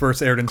since its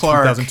first aired in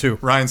Clark. 2002?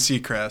 Ryan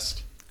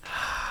Seacrest.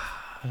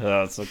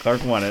 So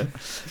Clark won it.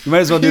 You might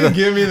as well do the.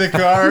 Give me the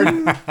card.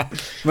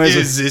 Might as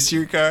Is this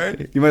your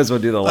card? you might as well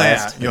do the Oh,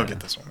 last. yeah, you'll get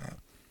this one. Matt.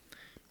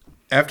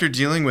 After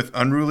dealing with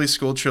unruly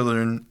school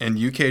children and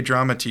UK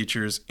drama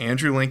teachers,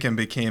 Andrew Lincoln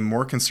became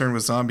more concerned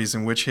with zombies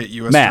and which hit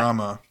U.S. Matt.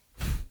 drama.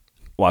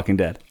 Walking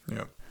Dead.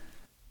 Yep.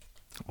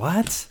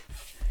 What?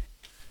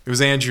 It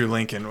was Andrew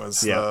Lincoln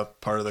was Yeah. the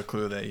part of the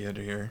clue that you had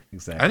to hear.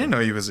 Exactly. I didn't know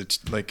he was a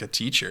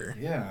teacher.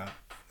 Yeah.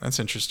 That's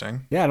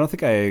interesting. Yeah, I don't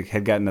think I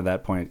had gotten to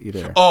that point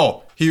either.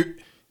 Oh,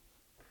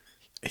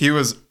 he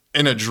was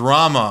in a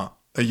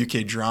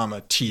UK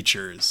drama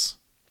teachers.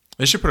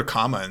 They should put a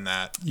comma in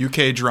that.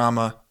 UK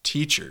drama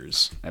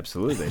teachers.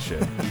 Absolutely, they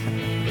should.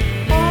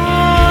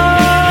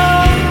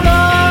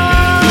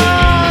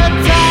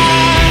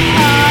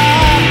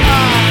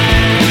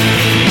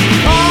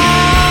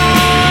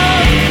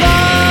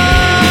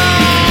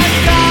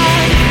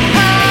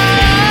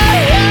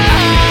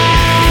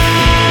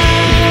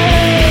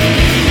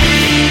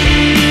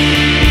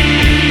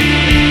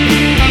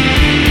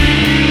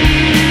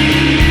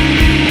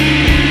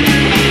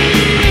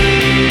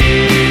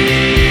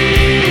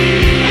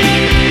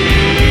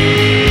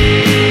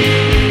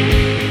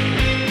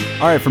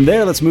 All right, from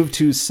there, let's move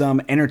to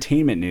some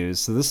entertainment news.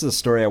 So this is a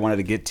story I wanted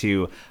to get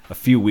to a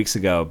few weeks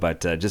ago,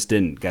 but just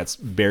didn't. Got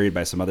buried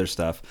by some other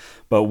stuff.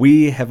 But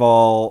we have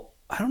all,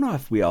 I don't know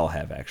if we all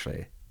have,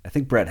 actually. I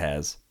think Brett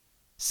has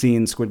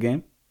seen Squid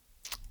Game.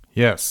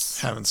 Yes.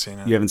 Haven't seen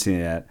it. You haven't seen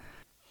it yet.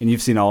 And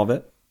you've seen all of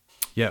it?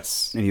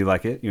 Yes. And you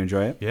like it? You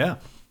enjoy it? Yeah.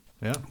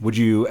 Yeah. Would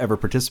you ever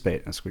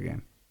participate in a Squid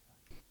Game?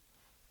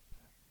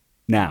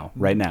 Now,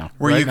 right now.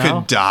 Where Right you now?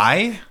 could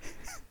die?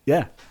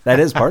 Yeah, that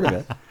is part of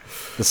it.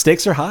 The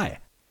stakes are high.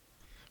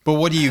 But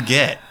what do you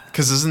get?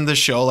 Because isn't the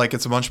show like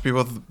it's a bunch of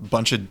people with a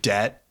bunch of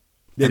debt?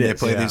 It And they is,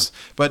 play yeah. these.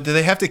 But do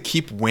they have to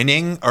keep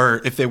winning?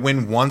 Or if they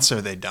win once, are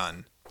they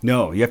done?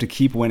 No, you have to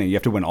keep winning. You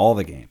have to win all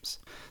the games.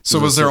 So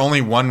was there only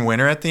one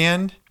winner at the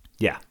end?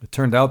 Yeah. It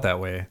turned out that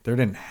way. There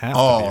didn't have to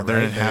Oh, be. there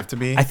right? didn't have to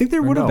be? I think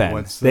there Or would have no, been.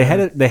 what's They the- had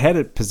it. They had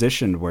it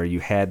positioned where you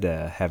had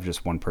to have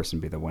just one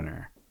person be the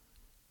winner.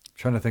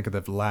 Trying to think of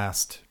the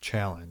last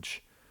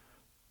challenge.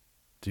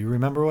 Do you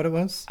remember what it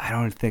was? I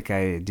don't think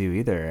I do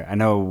either. I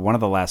know one of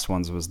the last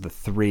ones was the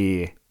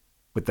 3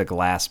 with the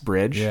glass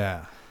bridge.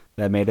 Yeah.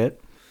 That made it.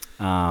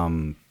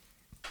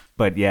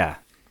 But yeah,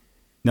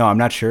 no, I'm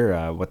not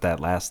sure what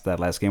that last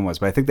game was.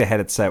 But I think they had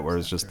it set where it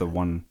was just the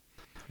one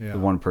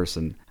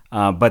person.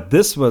 But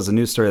this was a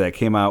news story that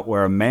came out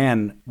where a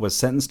man was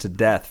sentenced to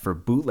death for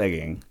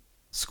bootlegging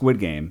Squid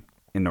Game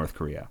in North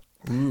Korea.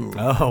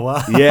 Oh,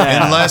 wow.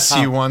 Yeah. Unless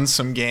he won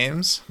some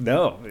games.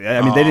 No,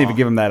 I mean they didn't even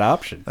give him that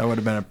option. That would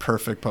have been a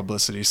perfect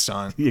publicity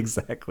stunt.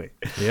 Exactly.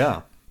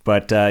 Yeah.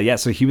 But yeah,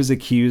 so he was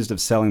accused of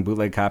selling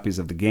bootleg copies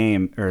of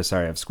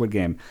of Squid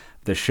Game,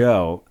 the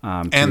show,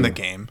 And the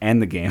game.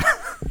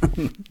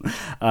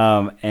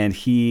 and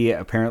he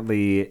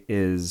apparently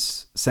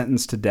is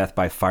sentenced to death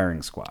by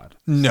firing squad.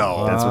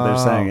 No. That's what they're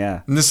saying.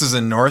 Yeah, And this is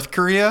in North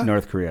Korea?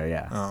 North Korea.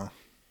 Yeah. Oh,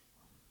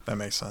 that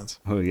makes sense.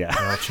 Oh yeah.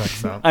 That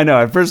checks out. I know.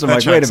 At first I'm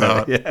That like, wait a checks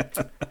minute.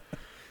 out.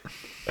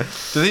 Yeah.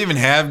 Do they even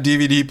have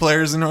DVD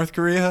players in North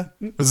Korea?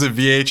 Was it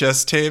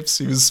VHS tapes?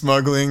 He was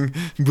smuggling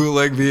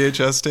bootleg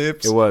VHS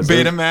tapes? It was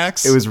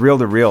Betamax? It was reel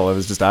to reel. It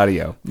was just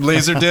audio.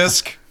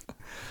 Laserdisc?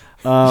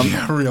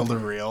 Yeah, reel to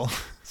reel.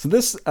 So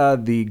this,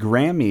 the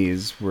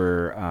Grammys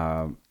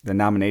were, the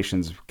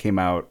nominations came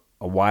out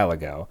a while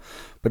ago,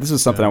 but this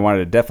was something I wanted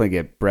to definitely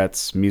get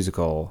Brett's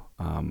musical,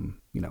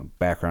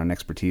 background and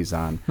expertise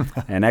on,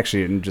 and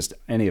actually, and just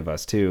any of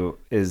us too,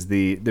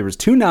 there was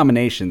 2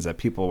 nominations that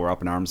people were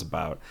up in arms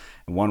about,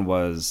 and one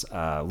was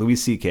Louis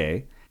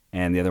C.K.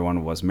 and the other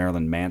one was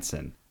Marilyn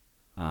Manson,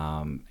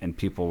 and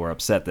people were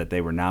upset that they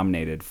were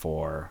nominated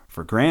for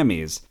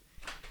Grammys.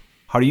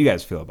 How do you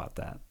guys feel about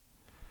that?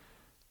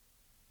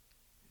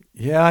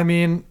 Yeah, I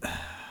mean,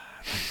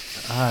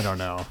 I don't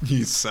know.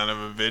 You son of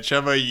a bitch. How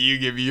about you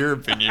give your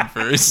opinion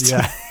first?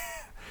 Yeah.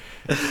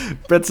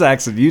 Brett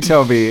Saxon, you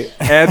tell me.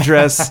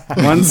 Address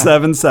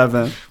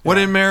 177. What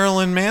did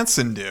Marilyn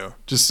Manson do?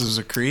 Just as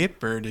a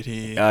creep, or did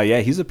he?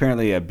 Yeah, he's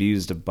apparently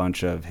abused a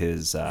bunch of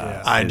his.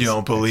 I his-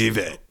 don't believe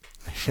it.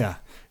 Yeah.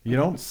 You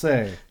don't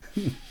say.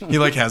 He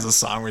like has a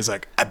song where he's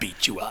like, "I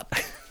beat you up."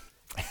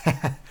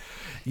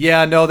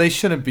 Yeah, no, they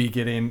shouldn't be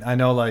getting. I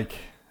know, like,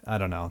 I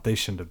don't know. They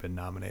shouldn't have been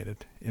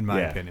nominated, in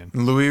my Yeah. opinion.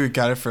 Louis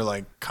got it for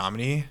like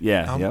comedy.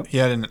 Yeah, album. yep. He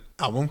had an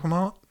album come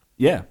out.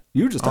 Yeah,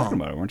 you were just talking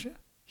about it, weren't you?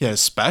 He had a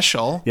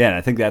special. Yeah, and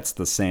I think that's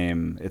the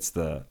same. It's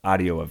the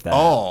audio of that.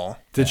 Oh,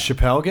 Did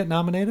Chappelle get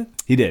nominated?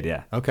 He did,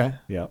 yeah. Okay.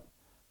 Yep.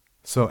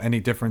 So any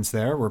difference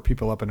there? Were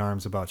people up in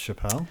arms about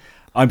Chappelle?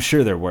 I'm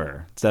sure there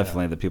were. It's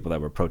definitely the people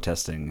that were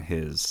protesting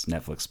his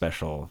Netflix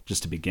special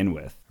just to begin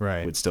with.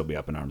 Right. Would still be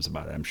up in arms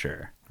about it, I'm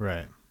sure.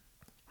 Right.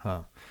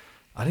 Huh.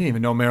 I didn't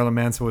even know Marilyn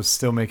Manson was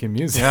still making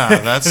music. yeah,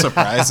 that's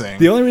surprising.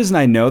 The only reason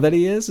I know that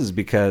he is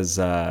because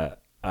I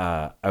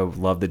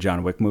love the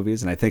John Wick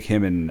movies, and I think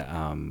him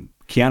and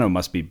Keanu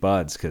must be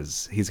buds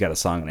because he's got a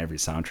song on every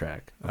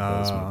soundtrack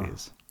of those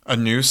movies. A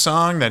new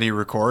song that he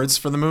records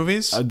for the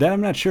movies. That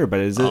I'm not sure, but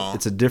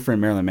it's a different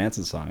Marilyn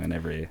Manson song in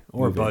every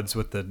Or movie. buds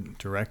with the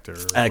director. Or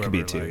That could be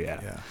whoever, too,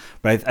 like, yeah.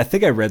 But I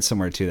think I read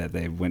somewhere too that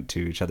they went to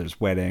each other's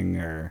wedding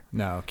or.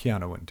 No,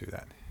 Keanu wouldn't do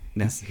that.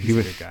 No, He's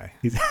a good guy.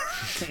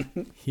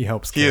 He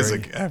helps He carry. is.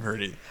 I've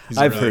heard he's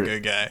a really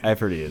good guy.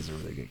 I've heard he is a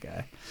really good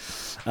guy.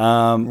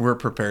 We're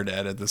prepared to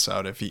edit this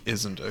out if he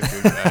isn't a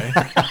good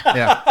guy.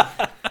 Yeah.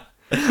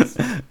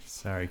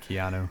 Sorry,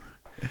 Keanu.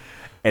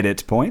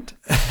 Edit point.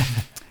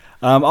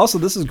 Also,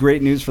 this is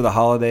great news for the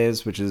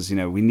holidays, which is,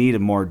 we need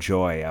more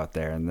joy out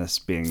there. And this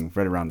being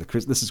right around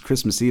this is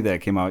Christmas Eve that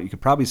it came out. You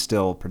could probably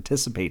still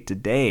participate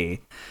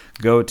today.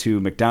 Go to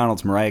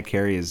McDonald's. Mariah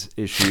Carey has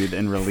issued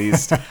and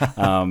released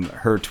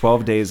her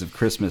 12 Days of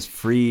Christmas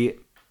free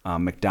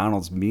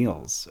McDonald's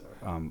meals,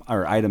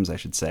 or items, I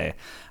should say.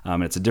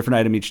 It's a different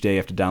item each day. You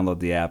have to download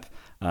the app.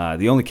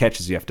 The only catch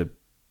is you have to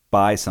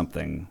buy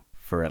something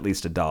for at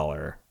least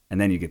 $1,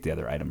 and then you get the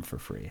other item for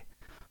free.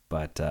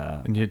 But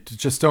And you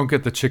just don't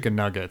get the chicken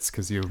nuggets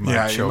because you might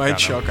Yeah, choke you on might them.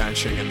 choke on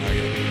chicken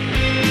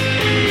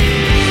nugget.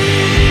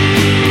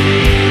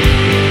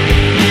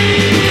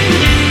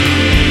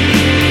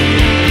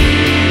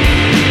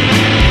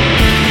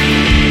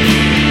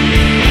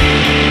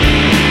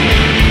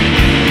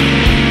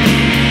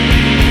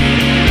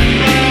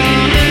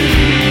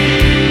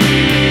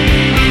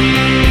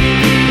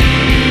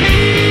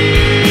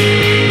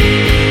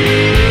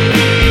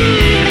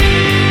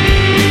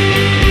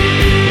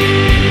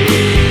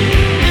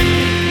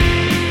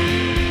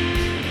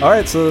 All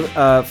right,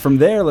 so from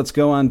there, let's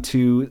go on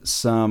to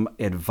some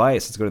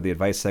advice. Let's go to the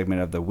advice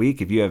segment of the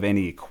week. If you have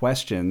any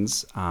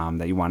questions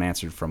that you want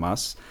answered from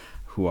us,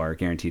 who are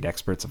guaranteed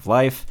experts of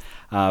life,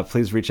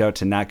 please reach out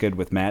to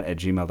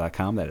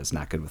notgoodwithmatt@gmail.com. That is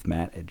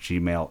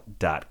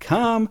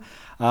notgoodwithmatt@gmail.com.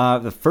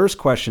 The first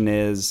question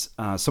is,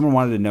 someone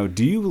wanted to know,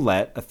 do you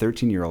let a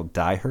 13-year-old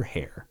dye her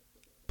hair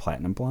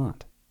platinum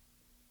blonde?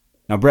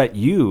 Now, Brett,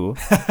 you,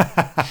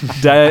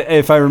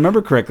 if I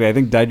remember correctly, I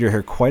think dyed your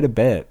hair quite a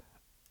bit.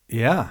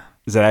 Yeah.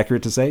 Is that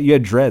accurate to say? You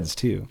had dreads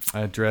too. I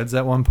had dreads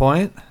at one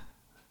point.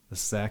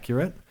 This is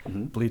accurate.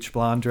 Bleach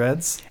blonde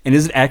dreads. And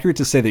is it accurate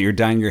to say that you're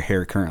dyeing your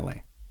hair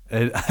currently?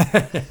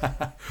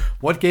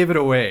 What gave it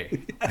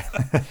away?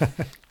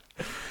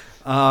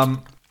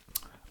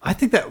 I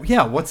think that,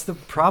 yeah, what's the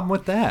problem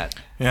with that?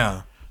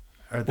 Yeah.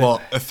 Are they-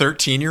 Well, a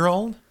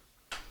 13-year-old?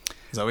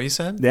 Is that what you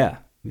said? Yeah.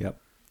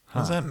 Yep. How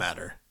does that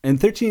matter?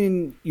 And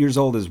 13 years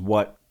old is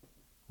what?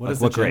 what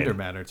does what the gender grade?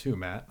 matter too,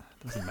 Matt?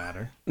 Doesn't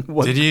matter.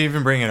 Did you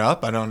even bring it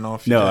up? I don't know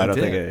if you No, did. I don't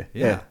think did. it.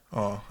 Yeah.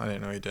 Oh, I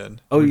didn't know you did.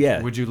 Oh,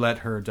 yeah. Would you let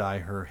her dye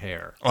her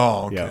hair?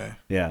 Oh, okay. Yeah.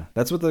 Yeah.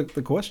 That's what the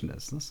question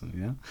is.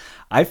 Listen,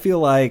 I feel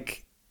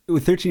like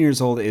with 13 years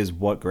old is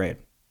what grade?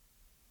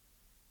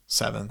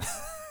 7th.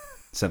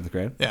 7th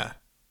grade? Yeah.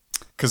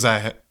 Because I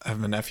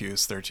have a nephew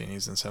who's 13.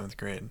 He's in 7th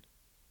grade.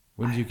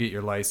 When did you get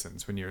your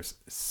license? When you're 8th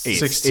or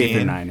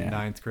 16. 9, yeah.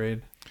 ninth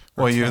grade?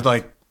 Well, you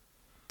get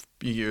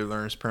your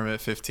learner's permit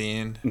at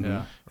 15.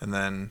 Yeah. And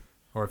then,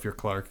 Or if you're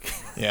Clark.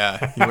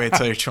 yeah, you wait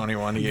till you're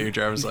 21 to get your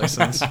driver's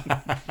license.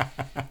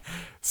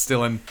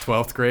 Still in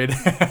 12th grade?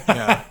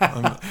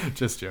 Yeah.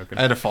 Just joking.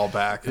 I had to fall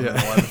back in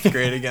 11th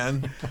grade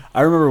again.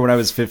 I remember when I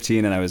was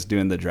 15 and I was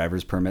doing the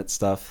driver's permit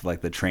stuff,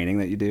 like the training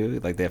that you do.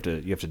 Like you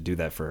have to do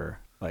that for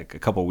like a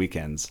couple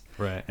weekends.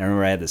 Right. And I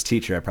remember I had this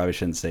teacher. I probably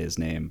shouldn't say his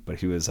name, but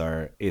he was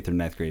our 8th or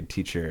 9th grade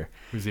teacher.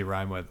 Who's he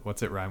rhyme with?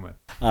 What's it rhyme with?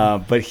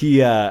 But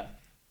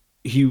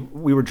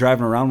we were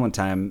driving around one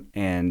time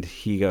and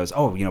he goes,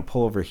 "Oh,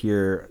 pull over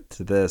here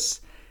to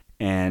this,"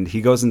 and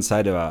he goes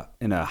inside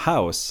in a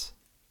house,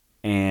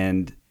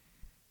 and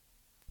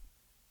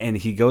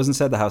he goes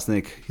inside the house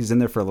and he's in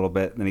there for a little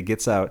bit, and then he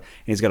gets out and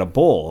he's got a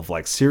bowl of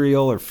like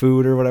cereal or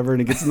food or whatever, and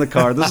he gets in the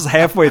car. This is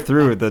halfway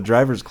through the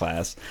driver's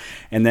class,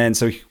 and then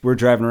so we're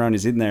driving around,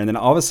 he's eating there, and then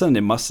all of a sudden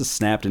it must have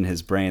snapped in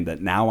his brain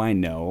that now I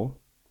know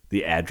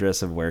the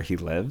address of where he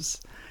lives.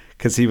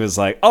 because he was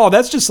like, "Oh,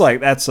 that's just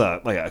like that's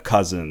like a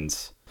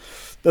cousin's.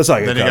 That's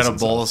like Then a he got a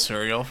cousin's." bowl of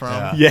cereal from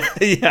him. Yeah,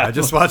 yeah. I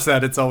just watched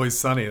that. It's Always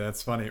Sunny.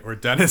 That's funny. Or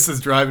Dennis is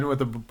driving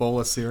with a bowl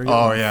of cereal.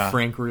 Oh, and yeah.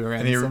 Frank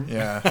And he, Ransom.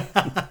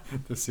 yeah.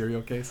 The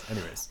cereal case.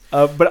 Anyways.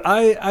 But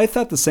I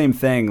thought the same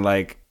thing.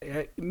 Like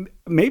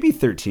maybe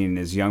 13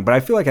 is young, but I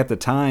feel like at the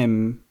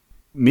time,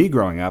 me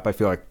growing up, I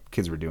feel like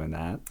kids were doing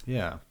that.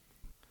 Yeah.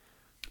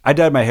 I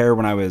dyed my hair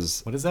when I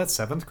was What is that?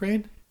 7th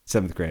grade?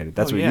 7th grade.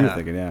 That's Oh, what you were yeah.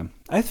 thinking, yeah.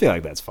 I feel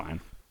like that's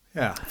fine.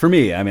 Yeah. For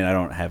me, I mean, I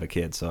don't have a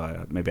kid,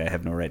 so maybe I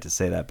have no right to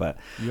say that, but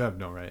You have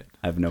no right.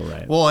 I have no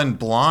right. Well, and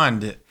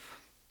blonde,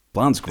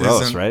 Blonde's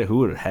gross, isn't- right? Who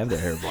would have their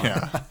hair blonde?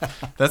 yeah.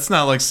 That's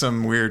not like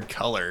some weird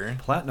color.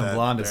 Platinum that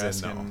blonde is they're in,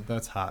 though. asking.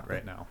 That's hot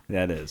right now.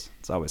 Yeah, it is.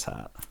 It's always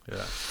hot.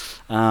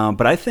 Yeah.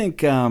 But I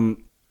think,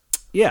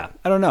 yeah,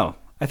 I don't know.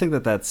 I think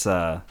that's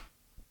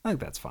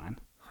fine.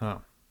 Huh.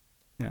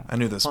 I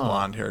knew this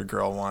blonde-haired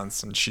girl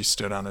once, and she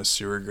stood on a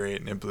sewer grate,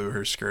 and it blew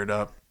her skirt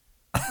up.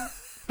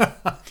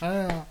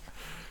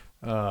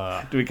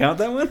 Do we count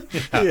that one?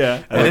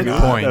 Yeah. I didn't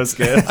point. That was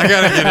good. I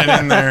gotta get it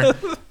in there.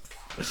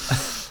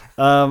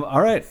 All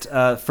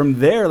right. From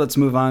there, let's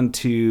move on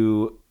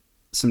to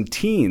some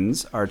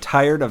teens are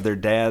tired of their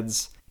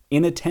dad's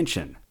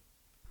inattention.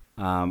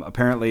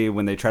 Apparently,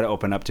 when they try to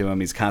open up to him,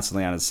 he's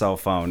constantly on his cell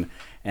phone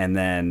and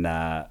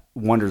then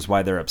wonders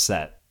why they're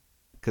upset.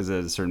 Because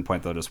at a certain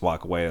point, they'll just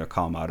walk away or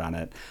call him out on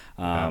it.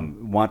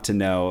 Want to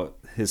know,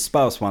 his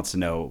spouse wants to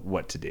know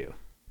what to do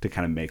to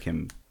kind of make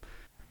him.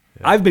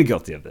 Yeah. I've been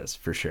guilty of this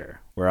for sure,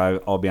 where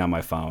I'll be on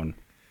my phone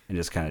and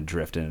just kind of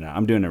drift in and out.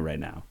 I'm doing it right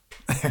now.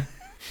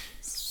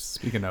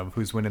 Speaking of,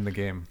 who's winning the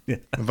game?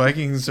 The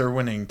Vikings are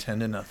winning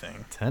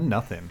 10-0.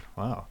 10-0.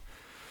 Wow.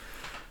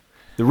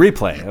 The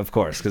replay, of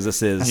course, because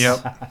this is.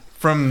 Yep.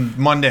 From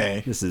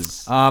Monday. This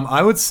is.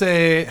 I would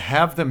say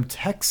have them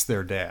text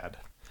their dad.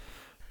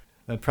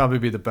 That'd probably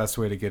be the best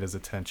way to get his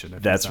attention.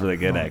 If That's he's on really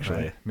the good, phone,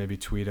 actually. right? Maybe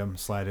tweet him,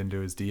 slide into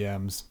his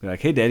DMs. Be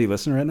like, hey, Daddy,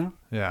 listen right now?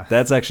 Yeah.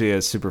 That's actually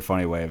a super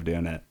funny way of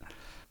doing it.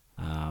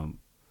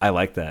 I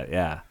like that,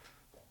 yeah.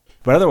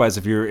 But otherwise,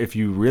 if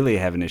you really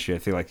have an issue, I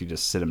feel like you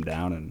just sit him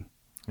down and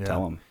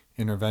tell him.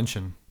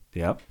 Intervention.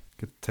 Yep.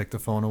 Take the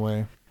phone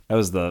away. That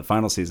was the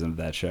final season of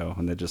that show,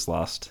 and they just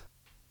lost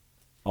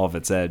all of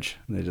its edge.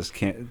 They just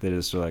can't. They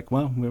just were like,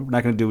 well, we're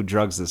not going to do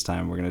drugs this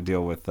time. We're going to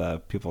deal with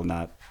people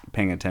not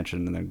paying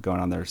attention and then going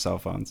on their cell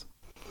phones.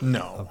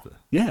 No.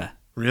 Yeah.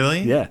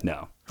 Really? Yeah.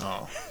 No.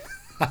 Oh.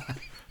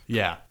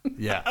 Yeah.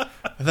 I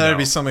thought it'd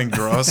be something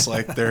gross,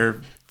 like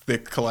they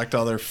collect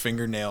all their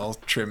fingernail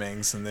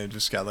trimmings and they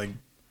just got like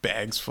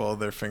bags full of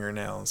their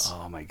fingernails.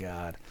 Oh my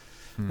God.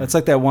 That's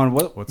like that one.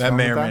 What's that wrong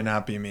may with or that? may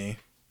not be me.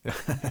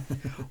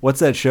 What's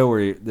that show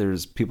where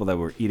there's people that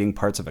were eating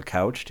parts of a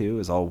couch too?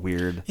 Is all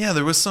weird. Yeah,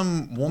 there was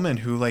some woman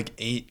who like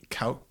ate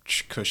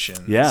couch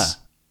cushions. Yeah.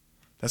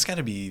 That's got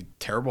to be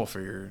terrible for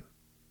your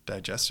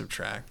digestive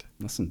tract.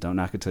 Listen, don't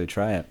knock it till you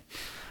try it.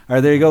 All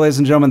right, there you go, ladies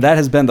and gentlemen. That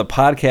has been the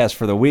podcast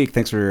for the week.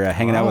 Thanks for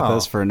hanging out with Wow.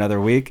 us for another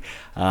week.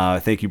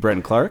 Thank you, Brett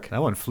and Clark.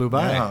 That one flew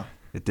by. Yeah.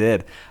 It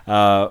did.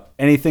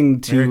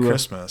 Anything to... Merry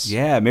Christmas.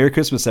 Yeah, Merry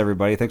Christmas,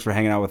 everybody. Thanks for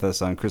hanging out with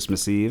us on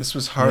Christmas Eve. This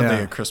was hardly Yeah.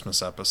 a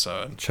Christmas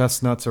episode.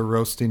 Chestnuts are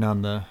roasting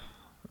on the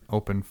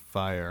open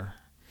fire.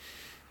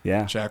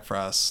 Yeah, Jack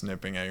Frost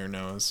snipping at your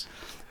nose.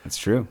 that's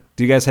true.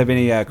 Do you guys have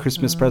any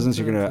Christmas presents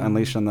you're going to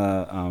unleash on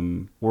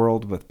the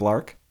world with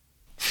Blark?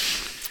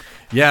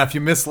 Yeah, if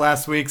you missed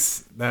last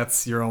week's,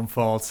 that's your own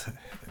fault.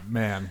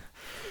 Man,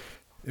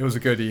 it was a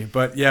goodie.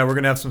 But yeah, we're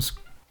going to have some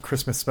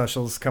Christmas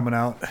specials coming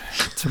out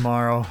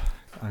tomorrow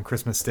on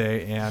Christmas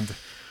Day and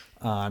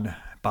on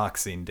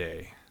Boxing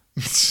Day.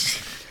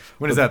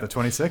 When is that, the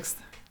 26th?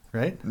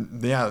 Right?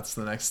 Yeah, it's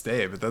the next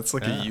day, but that's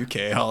like a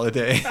UK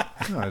holiday.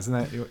 No, isn't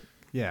that...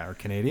 Yeah, or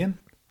Canadian?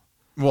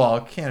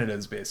 Well,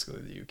 Canada's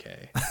basically the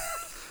UK.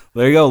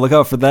 There you go. Look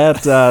out for that.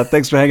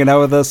 Thanks for hanging out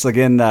with us.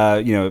 Again,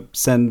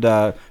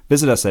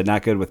 visit us at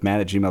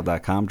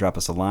notgoodwithmatt@gmail.com. Drop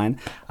us a line.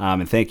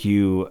 And thank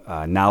you,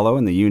 Nalo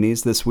and the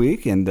unis this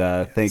week. And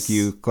thank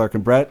you, Clark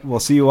and Brett. We'll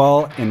see you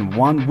all in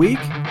 1 week.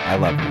 I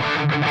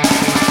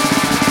love you.